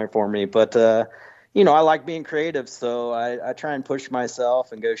this point for me. But, I like being creative, so I try and push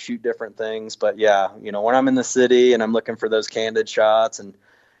myself and go shoot different things. But yeah, when I'm in the city and I'm looking for those candid shots and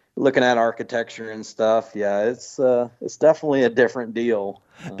looking at architecture and stuff, yeah, it's definitely a different deal.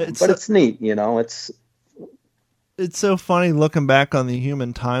 It's neat, It's so funny looking back on the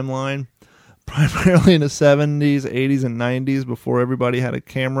human timeline, primarily in the 70s, 80s, and 90s, before everybody had a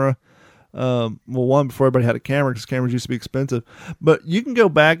camera. One, before everybody had a camera, because cameras used to be expensive. But you can go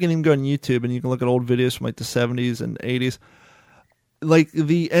back and even go on YouTube and you can look at old videos from like the 70s and 80s. Like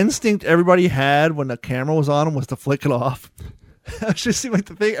the instinct everybody had when the camera was on them was to flick it off. It just seemed like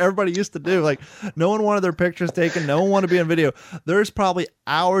the thing everybody used to do. Like, no one wanted their pictures taken. No one wanted to be on video. There's probably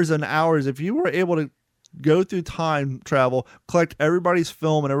hours and hours. If you were able to go through time travel, collect everybody's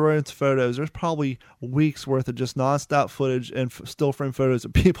film and everybody's photos, there's probably weeks worth of just nonstop footage and still frame photos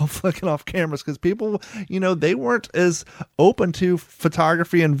of people flicking off cameras, because people, they weren't as open to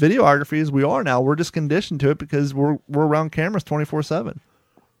photography and videography as we are now. We're just conditioned to it because we're around cameras 24/7.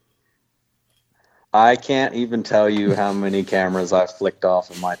 I can't even tell you how many cameras I've flicked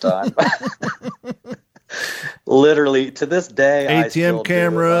off in my time. Literally, to this day, ATM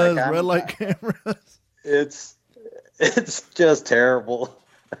cameras, red light cameras. It's just terrible.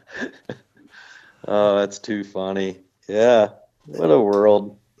 Oh, that's too funny. Yeah, what a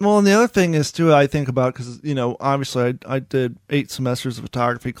world. Well, and the other thing is, too, I think about, because, obviously I did 8 semesters of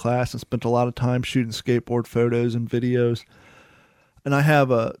photography class and spent a lot of time shooting skateboard photos and videos. And I have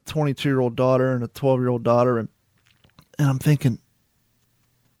a 22-year-old daughter and a 12-year-old daughter, and I'm thinking,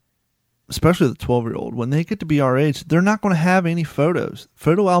 especially the 12-year-old, when they get to be our age, they're not going to have any photos.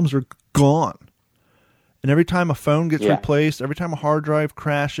 Photo albums are gone. And every time a phone gets replaced, every time a hard drive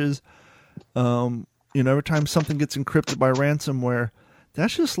crashes, every time something gets encrypted by ransomware,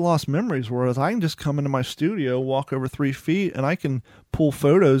 that's just lost memories. Whereas I can just come into my studio, walk over 3 feet, and I can pull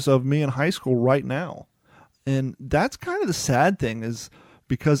photos of me in high school right now. And that's kind of the sad thing, is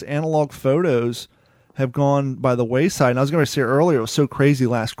because analog photos have gone by the wayside. And I was going to say earlier, it was so crazy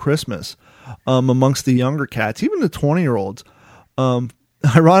last Christmas amongst the younger cats, even the 20-year-olds.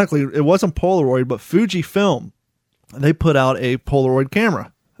 Ironically, it wasn't Polaroid, but Fujifilm. They put out a Polaroid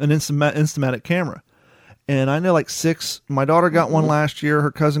camera, an Instamatic camera. And I know like 6, my daughter got one last year, her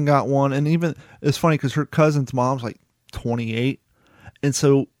cousin got one. And even, it's funny because her cousin's mom's like 28. And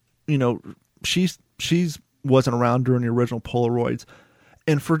so, she's wasn't around during the original Polaroids.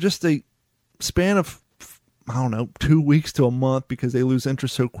 And for just a span of, 2 weeks to a month, because they lose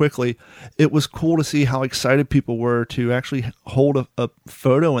interest so quickly, it was cool to see how excited people were to actually hold a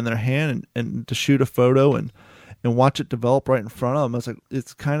photo in their hand and to shoot a photo and watch it develop right in front of them. I was like,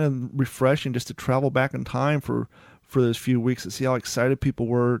 it's kind of refreshing just to travel back in time for those few weeks to see how excited people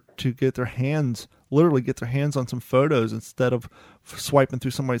were to literally get their hands on some photos instead of swiping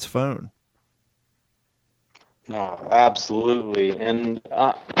through somebody's phone. No, absolutely. And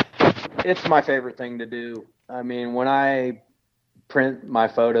it's my favorite thing to do. I mean, when I print my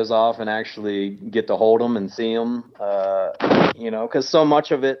photos off and actually get to hold them and see them, because so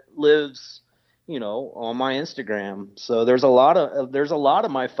much of it lives, on my Instagram. So there's a lot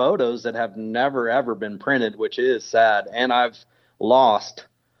of my photos that have never, ever been printed, which is sad. And I've lost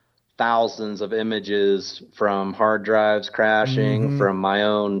thousands of images from hard drives crashing, from my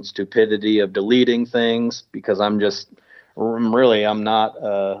own stupidity of deleting things, because I'm not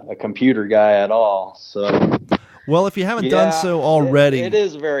a computer guy at all. So, well, if you haven't done so already, it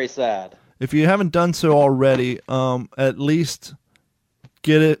is very sad. If you haven't done so already, at least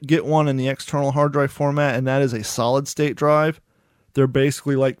get one in the external hard drive format, and that is a solid state drive. They're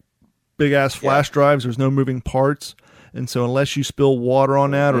basically like big ass flash drives. There's no moving parts. And so unless you spill water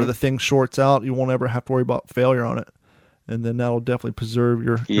on that or the thing shorts out, you won't ever have to worry about failure on it. And then that'll definitely preserve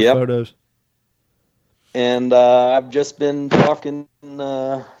your photos. And I've just been talking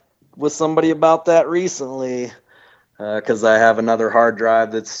with somebody about that recently, because I have another hard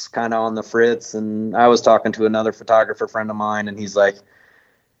drive that's kind of on the fritz. And I was talking to another photographer friend of mine, and he's like,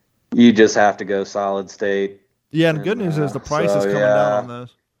 you just have to go solid state. Yeah, and the good news is the price is coming down on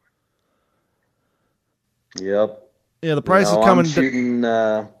those. Yep. Yeah, the price is coming. I'm shooting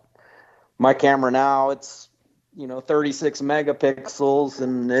my camera now. It's 36 megapixels,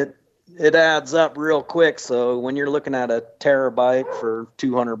 and it adds up real quick. So when you're looking at a terabyte for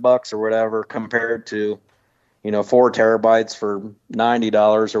 $200 or whatever, compared to 4 terabytes for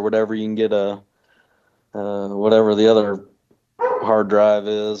 $90 or whatever, you can get a whatever the other hard drive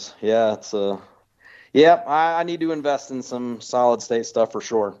is. Yeah, I need to invest in some solid state stuff for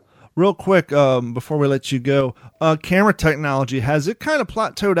sure. Real quick, before we let you go, camera technology, has it kind of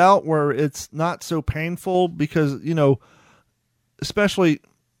plateaued out where it's not so painful? Because, especially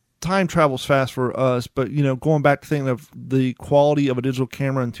time travels fast for us, but, going back to thinking of the quality of a digital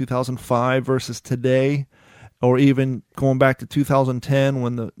camera in 2005 versus today, or even going back to 2010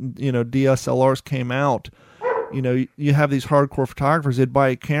 when the, DSLRs came out, you have these hardcore photographers, they'd buy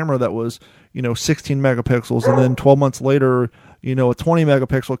a camera that was, 16 megapixels, and then 12 months later, a 20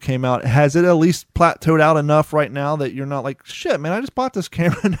 megapixel came out. Has it at least plateaued out enough right now that you're not like, shit, man, I just bought this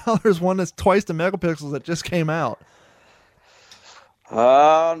camera and now there's one that's twice the megapixels that just came out?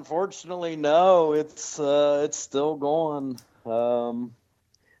 Unfortunately, no. It's still going.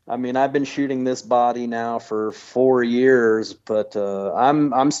 I've been shooting this body now for 4 years, but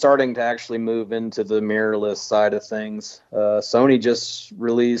I'm starting to actually move into the mirrorless side of things. Sony just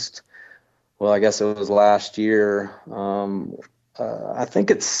released, well, I guess it was last year. I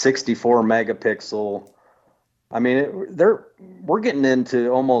think it's 64 megapixel. We're getting into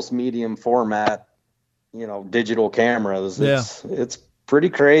almost medium format, digital cameras. Yeah. It's pretty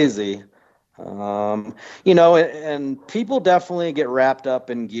crazy. And people definitely get wrapped up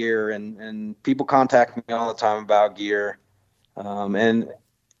in gear, and people contact me all the time about gear. And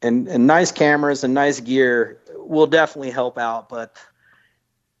nice cameras and nice gear will definitely help out, but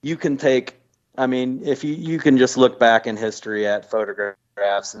you can take, if you can just look back in history at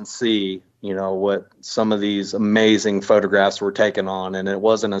photographs and see, what some of these amazing photographs were taken on, and it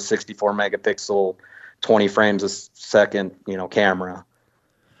wasn't a 64 megapixel, 20 frames a second, camera.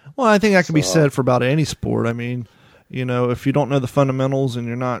 Well, I think that can be said for about any sport. If you don't know the fundamentals and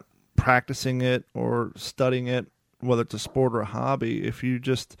you're not practicing it or studying it, whether it's a sport or a hobby,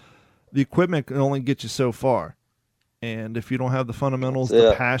 the equipment can only get you so far. And if you don't have the fundamentals,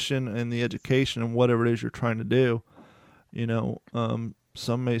 the passion and the education and whatever it is you're trying to do,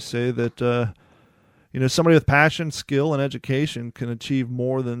 some may say that, somebody with passion, skill, and education can achieve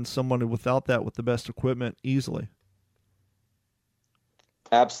more than somebody without that with the best equipment easily.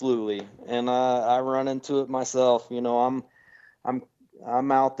 Absolutely. And I run into it myself. I'm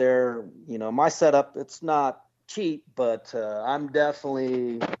out there, my setup, it's not cheap, but I'm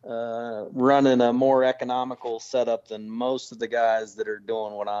definitely running a more economical setup than most of the guys that are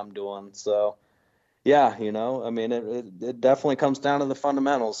doing what I'm doing. So yeah, it definitely comes down to the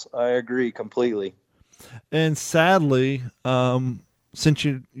fundamentals. I agree completely. And sadly, since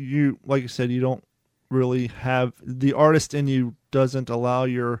you like you said, you don't really have the artist in you, doesn't allow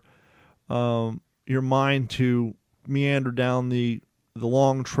your mind to meander down the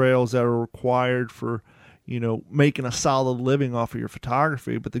long trails that are required for making a solid living off of your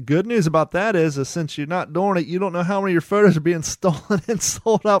photography. But the good news about that is since you're not doing it, you don't know how many of your photos are being stolen and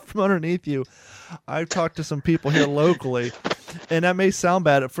sold out from underneath you. I've talked to some people here locally, and that may sound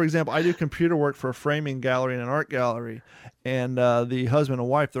bad. For example, I do computer work for a framing gallery and an art gallery, and the husband and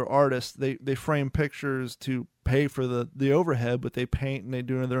wife, they're artists. They frame pictures to pay for the overhead, but they paint and they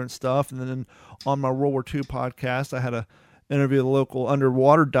do their own stuff. And then on my World War II podcast, I had a interview with a local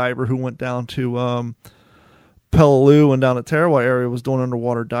underwater diver who went down to Peleliu and down at Tarawa area, was doing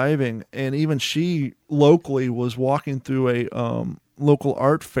underwater diving, and even she locally was walking through a local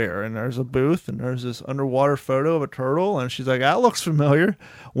art fair, and there's a booth and there's this underwater photo of a turtle, and she's like, that looks familiar.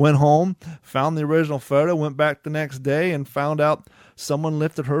 Went home, found the original photo, went back the next day and found out someone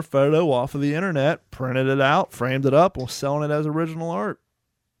lifted her photo off of the internet, printed it out, framed it up, and was selling it as original art.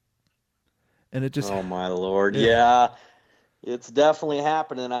 And it just, oh my Lord. Yeah, it's definitely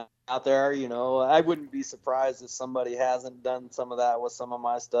happening out there. I wouldn't be surprised if somebody hasn't done some of that with some of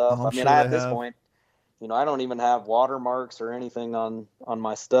my stuff. At this point, I don't even have watermarks or anything on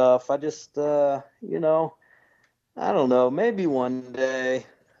my stuff. I just, I don't know, maybe one day,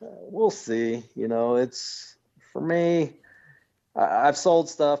 we'll see. It's, for me, I've sold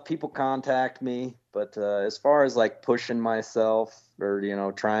stuff, people contact me, but as far as like pushing myself or,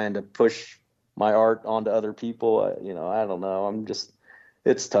 trying to push my art onto other people, I don't know.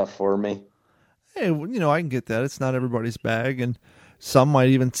 It's tough for me. Hey, I can get that. It's not everybody's bag. And some might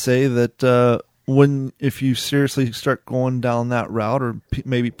even say that if you seriously start going down that route, or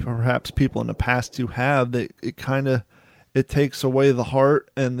perhaps people in the past who have, that it takes away the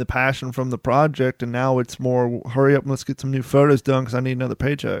heart and the passion from the project. And now it's more, hurry up and let's get some new photos done because I need another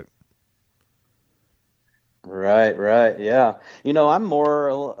paycheck. Right. Yeah. I'm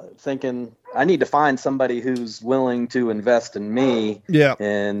more thinking I need to find somebody who's willing to invest in me,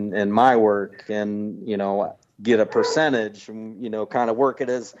 and my work, and, get a percentage, kind of work it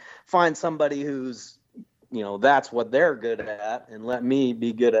as, find somebody who's, that's what they're good at, and let me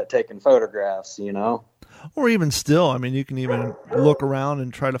be good at taking photographs, Or even still, you can even look around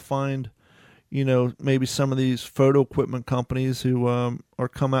and try to find, maybe some of these photo equipment companies who are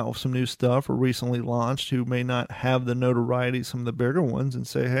come out with some new stuff or recently launched, who may not have the notoriety, some of the bigger ones, and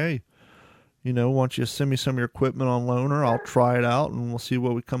say, hey, why don't you send me some of your equipment on loaner? I'll try it out and we'll see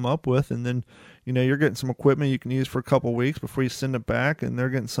what we come up with. And then, you're getting some equipment you can use for a couple of weeks before you send it back, and they're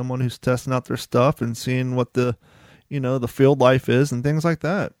getting someone who's testing out their stuff and seeing what the field life is and things like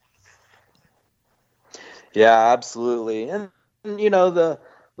that. Yeah, absolutely. And the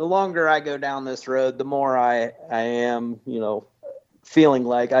longer I go down this road, the more I am, feeling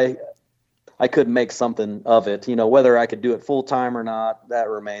like I could make something of it. Whether I could do it full time or not, that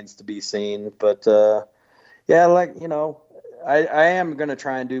remains to be seen. But yeah, I am going to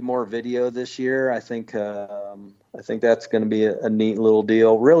try and do more video this year. I think that's going to be a neat little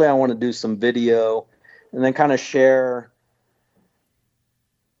deal. Really, I want to do some video and then kind of share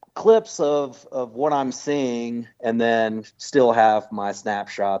clips of what I'm seeing, and then still have my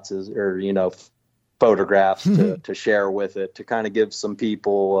snapshots photographs to share with it, to kind of give some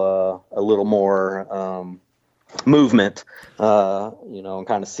people a little more movement, and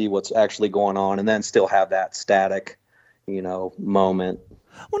kind of see what's actually going on, and then still have that static, moment.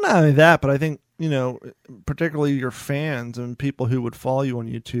 Well, not only that, but I think, particularly your fans and people who would follow you on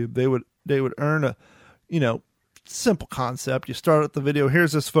YouTube, they would earn a, simple concept. You start at the video,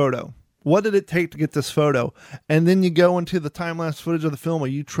 here's this photo. What did it take to get this photo? And then you go into the time-lapse footage of the film where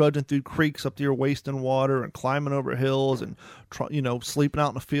you trudging through creeks up to your waist in water and climbing over hills and, sleeping out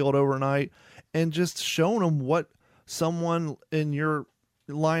in the field overnight, and just showing them what someone in your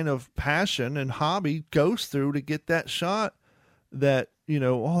line of passion and hobby goes through to get that shot that,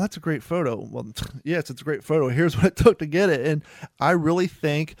 oh, that's a great photo. Well, yes, it's a great photo. Here's what it took to get it. And I really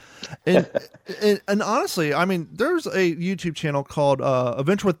think, and honestly, I mean, there's a YouTube channel called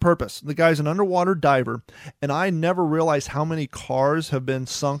Adventure with Purpose. The guy's an underwater diver, and I never realized how many cars have been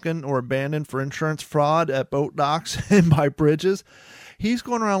sunken or abandoned for insurance fraud at boat docks and by bridges. He's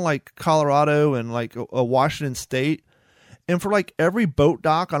going around like Colorado and like Washington State, and for like every boat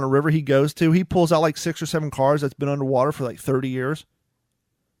dock on a river he goes to, he pulls out like 6 or 7 cars that's been underwater for like 30 years.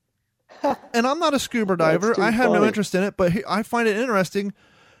 And I'm not a scuba diver. I have no interest in it, but I find it interesting.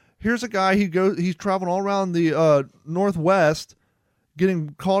 Here's a guy, he's traveling all around the Northwest,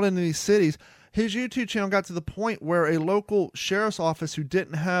 getting called into these cities. His YouTube channel got to the point where a local sheriff's office who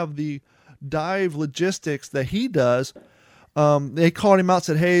didn't have the dive logistics that he does, they called him out,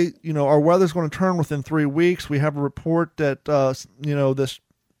 said, hey, our weather's going to turn within 3 weeks. We have a report that,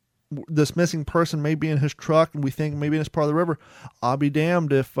 this missing person may be in his truck, and we think maybe in this part of the river. I'll be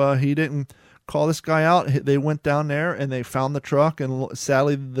damned if he didn't call this guy out. They went down there and they found the truck, and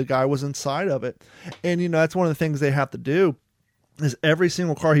sadly the guy was inside of it. And that's one of the things they have to do is every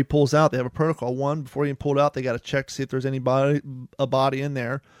single car he pulls out, they have a protocol. One, before you pull it out, they got to check to see if there's a body in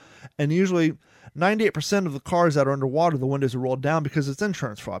there. And usually 98% of the cars that are underwater, the windows are rolled down because it's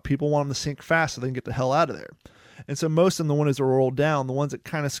insurance fraud. People want them to sink fast so they can get the hell out of there. And so most of them, the windows are rolled down. The ones that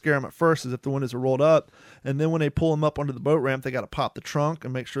kind of scare them at first is if the windows are rolled up. And then when they pull them up onto the boat ramp, they got to pop the trunk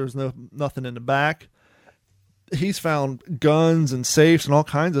and make sure there's nothing in the back. He's found guns and safes and all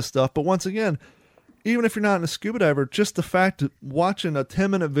kinds of stuff. But once again, even if you're not a scuba diver, just the fact of watching a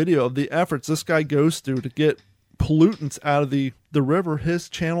 10-minute video of the efforts this guy goes through to get pollutants out of the river, his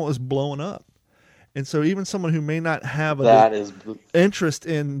channel is blowing up. And so even someone who may not have interest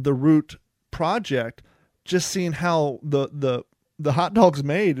in the Root project, just seeing how the hot dog's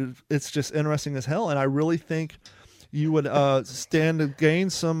made, it's just interesting as hell. And I really think you would stand to gain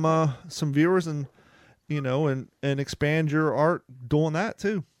some viewers and expand your art doing that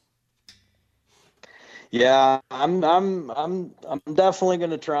too. Yeah, I'm definitely going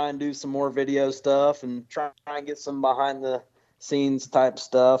to try and do some more video stuff and try and get some behind the scenes type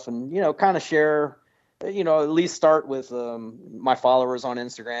stuff, and kind of share, at least start with my followers on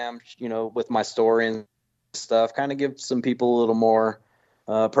Instagram, with my story and stuff, kind of give some people a little more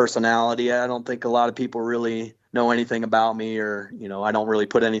personality. I don't think a lot of people really know anything about me, or I don't really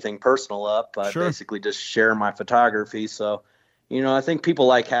put anything personal up. I basically just share my photography. So I think people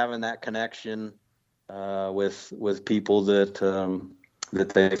like having that connection with people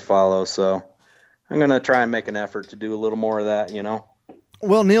that they follow. So I'm gonna try and make an effort to do a little more of that.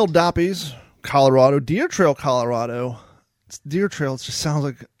 Well, Neil Doppes, Colorado, Deer Trail, Colorado. Deer Trail just sounds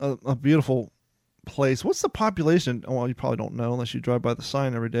like a beautiful place. What's the population? Well, you probably don't know unless you drive by the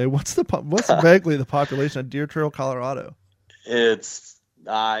sign every day. What's vaguely the population of Deer Trail, Colorado?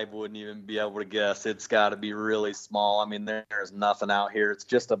 I wouldn't even be able to guess. It's got to be really small. I mean, there's nothing out here. It's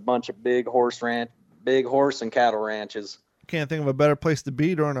just a bunch of big horse and cattle ranches. Can't think of a better place to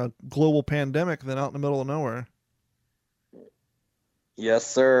be during a global pandemic than out in the middle of nowhere. Yes,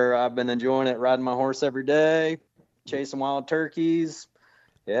 sir. I've been enjoying it, riding my horse every day, chasing wild turkeys.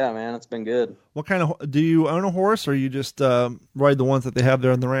 Yeah, man, it's been good. What kind of, do you own a horse, or you just ride the ones that they have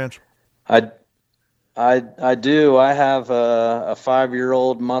there on the ranch? I do. I have a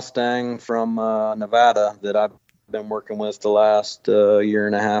 5-year-old Mustang from Nevada that I've been working with the last year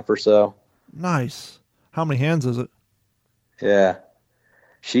and a half or so. Nice. How many hands is it? Yeah.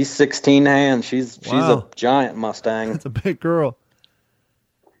 She's 16 hands. She's a giant Mustang. That's a big girl.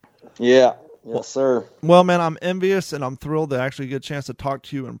 Yeah. Yes, sir. Well, man, I'm envious, and I'm thrilled to actually get a chance to talk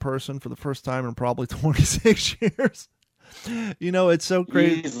to you in person for the first time in probably 26 years. You know, it's so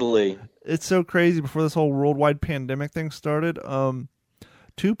crazy. Easily. It's so crazy. Before this whole worldwide pandemic thing started,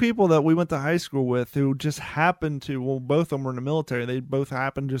 two people that we went to high school with who just happened to, well, both of them were in the military. They both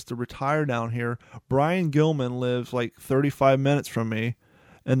happened just to retire down here. Brian Gilman lives like 35 minutes from me.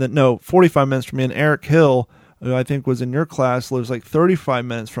 And then, no, 45 minutes from me. And Eric Hill, who I think was in your class, lives like 35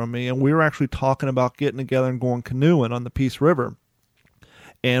 minutes from me. And we were actually talking about getting together and going canoeing on the Peace River.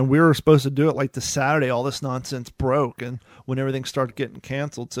 And we were supposed to do it like the Saturday. All this nonsense broke and when everything started getting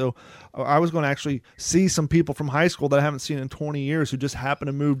canceled. So I was going to actually see some people from high school that I haven't seen in 20 years who just happened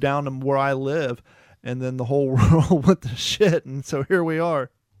to move down to where I live. And then the whole world went to shit. And so here we are.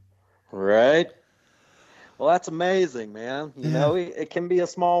 Right. Well, that's amazing, man. You know, it can be a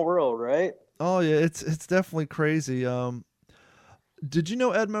small world, right? Oh, yeah. It's definitely crazy. Did you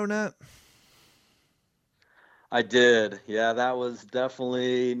know Ed Monette? I did. Yeah, that was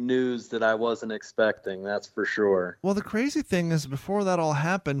definitely news that I wasn't expecting. That's for sure. Well, the crazy thing is, before that all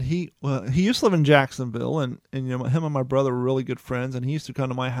happened, he used to live in Jacksonville, and you know, him and my brother were really good friends. And he used to come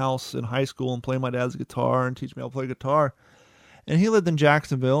to my house in high school and play my dad's guitar and teach me how to play guitar. And he lived in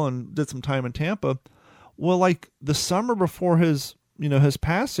Jacksonville and did some time in Tampa. Well, like the summer before his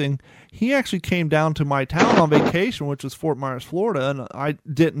passing, he actually came down to my town on vacation, which was Fort Myers, Florida, and I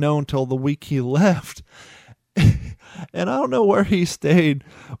didn't know until the week he left. And I don't know where he stayed,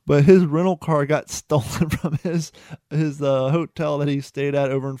 but his rental car got stolen from his hotel that he stayed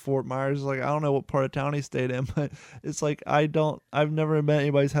at over in Fort Myers. Like, I don't know what part of town he stayed in, but it's like I've never met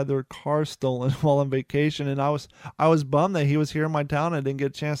anybody's had their car stolen while on vacation. And I was bummed that he was here in my town. I didn't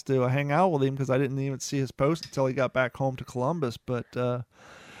get a chance to hang out with him because I didn't even see his post until he got back home to Columbus. But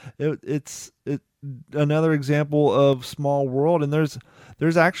it's another example of small world. And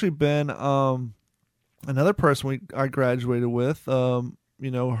there's actually been another person I graduated with,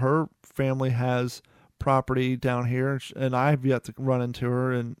 her family has property down here, and I've yet to run into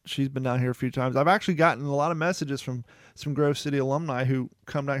her, and she's been down here a few times. I've actually gotten a lot of messages from some Grove City alumni who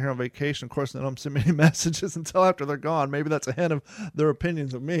come down here on vacation. Of course, they don't send me any messages until after they're gone. Maybe that's a hint of their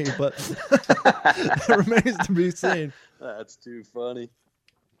opinions of me, but it remains to be seen. That's too funny.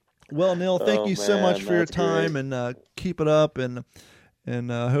 Well, Neil, thank you so much for your time, great. And keep it up, and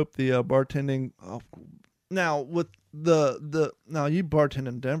hope the bartending. Now with now you bartend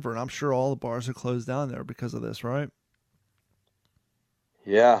in Denver, and I'm sure all the bars are closed down there because of this, right?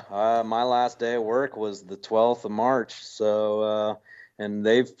 Yeah, my last day of work was the 12th of March. So, and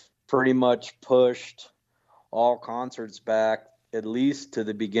they've pretty much pushed all concerts back at least to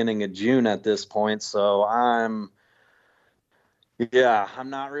the beginning of June at this point. So I'm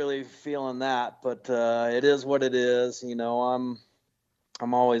not really feeling that, but it is what it is. You know,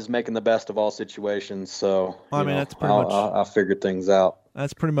 I'm always making the best of all situations, so that's pretty much. I'll figure things out.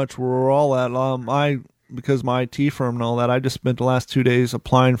 That's pretty much where we're all at. Because my IT firm and all that, I just spent the last 2 days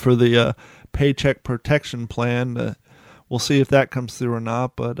applying for the Paycheck Protection Plan. We'll see if that comes through or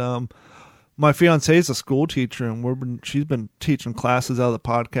not. But my fiance is a school teacher, and she's been teaching classes out of the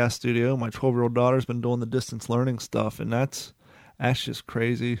podcast studio. My 12-year-old daughter's been doing the distance learning stuff, and that's just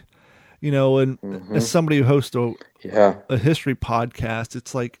crazy. You know, and as somebody who hosts a history podcast,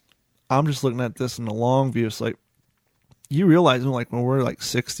 it's like, I'm just looking at this in the long view. It's like, you realize when we're like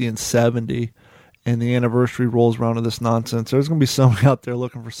 60 and 70 and the anniversary rolls around of this nonsense, there's going to be somebody out there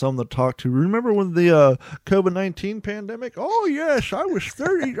looking for someone to talk to. Remember when the COVID-19 pandemic? Oh, yes, I was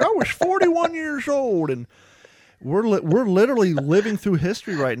 41 years old. And we're literally living through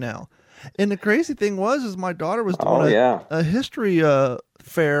history right now. And the crazy thing is my daughter was doing a history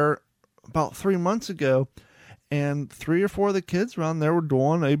fair about 3 months ago, and 3 or 4 of the kids around there were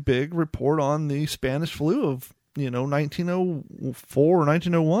doing a big report on the Spanish flu of 1904 or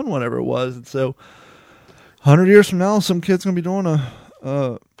 1901, whatever it was. And so 100 years from now, some kid's going to be doing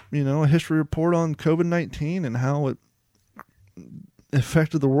a history report on COVID-19 and how it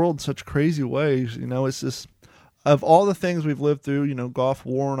affected the world in such crazy ways. It's just, of all the things we've lived through, Gulf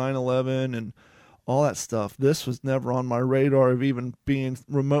War, 9/11, and all that stuff, this was never on my radar of even being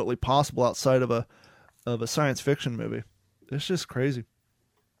remotely possible outside of a science fiction movie. It's just crazy.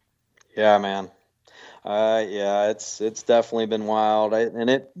 Yeah, man. It's definitely been wild.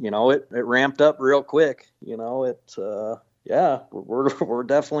 It ramped up real quick. We're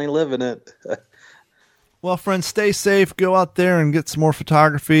definitely living it. Well, friends, stay safe. Go out there and get some more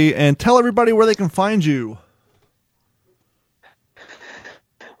photography, and tell everybody where they can find you.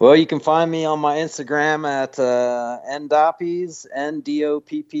 Well, you can find me on my Instagram at Ndoppes,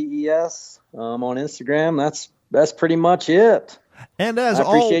 Ndoppes. On Instagram. That's pretty much it. And as I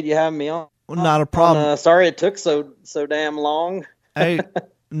appreciate you having me on. Not a problem. Sorry it took so damn long. Hey,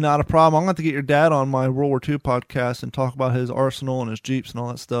 not a problem. I'm going to have to get your dad on my World War II podcast and talk about his arsenal and his Jeeps and all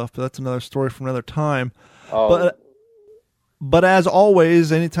that stuff. But that's another story for another time. Oh. But as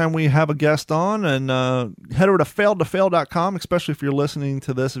always, anytime we have a guest on, and head over to failedtofail.com, especially if you're listening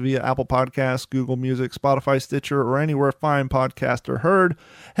to this via Apple Podcasts, Google Music, Spotify, Stitcher, or anywhere fine podcasts are heard.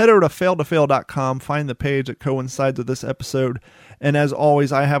 Head over to failedtofail.com, find the page that coincides with this episode. And as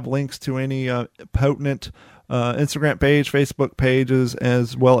always, I have links to any potent Instagram page, Facebook pages,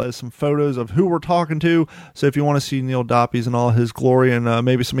 as well as some photos of who we're talking to. So if you want to see Neil Doppes in all his glory and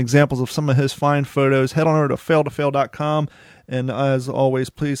maybe some examples of some of his fine photos, head on over to failedtofail.com. And as always,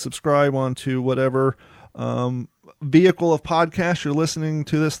 please subscribe onto whatever vehicle of podcast you're listening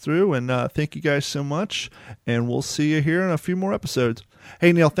to this through. And thank you guys so much. And we'll see you here in a few more episodes.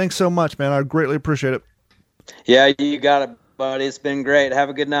 Hey, Neil, thanks so much, man. I greatly appreciate it. Yeah, you got it, buddy. It's been great. Have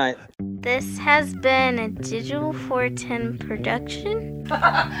a good night. This has been a Digital 410 production.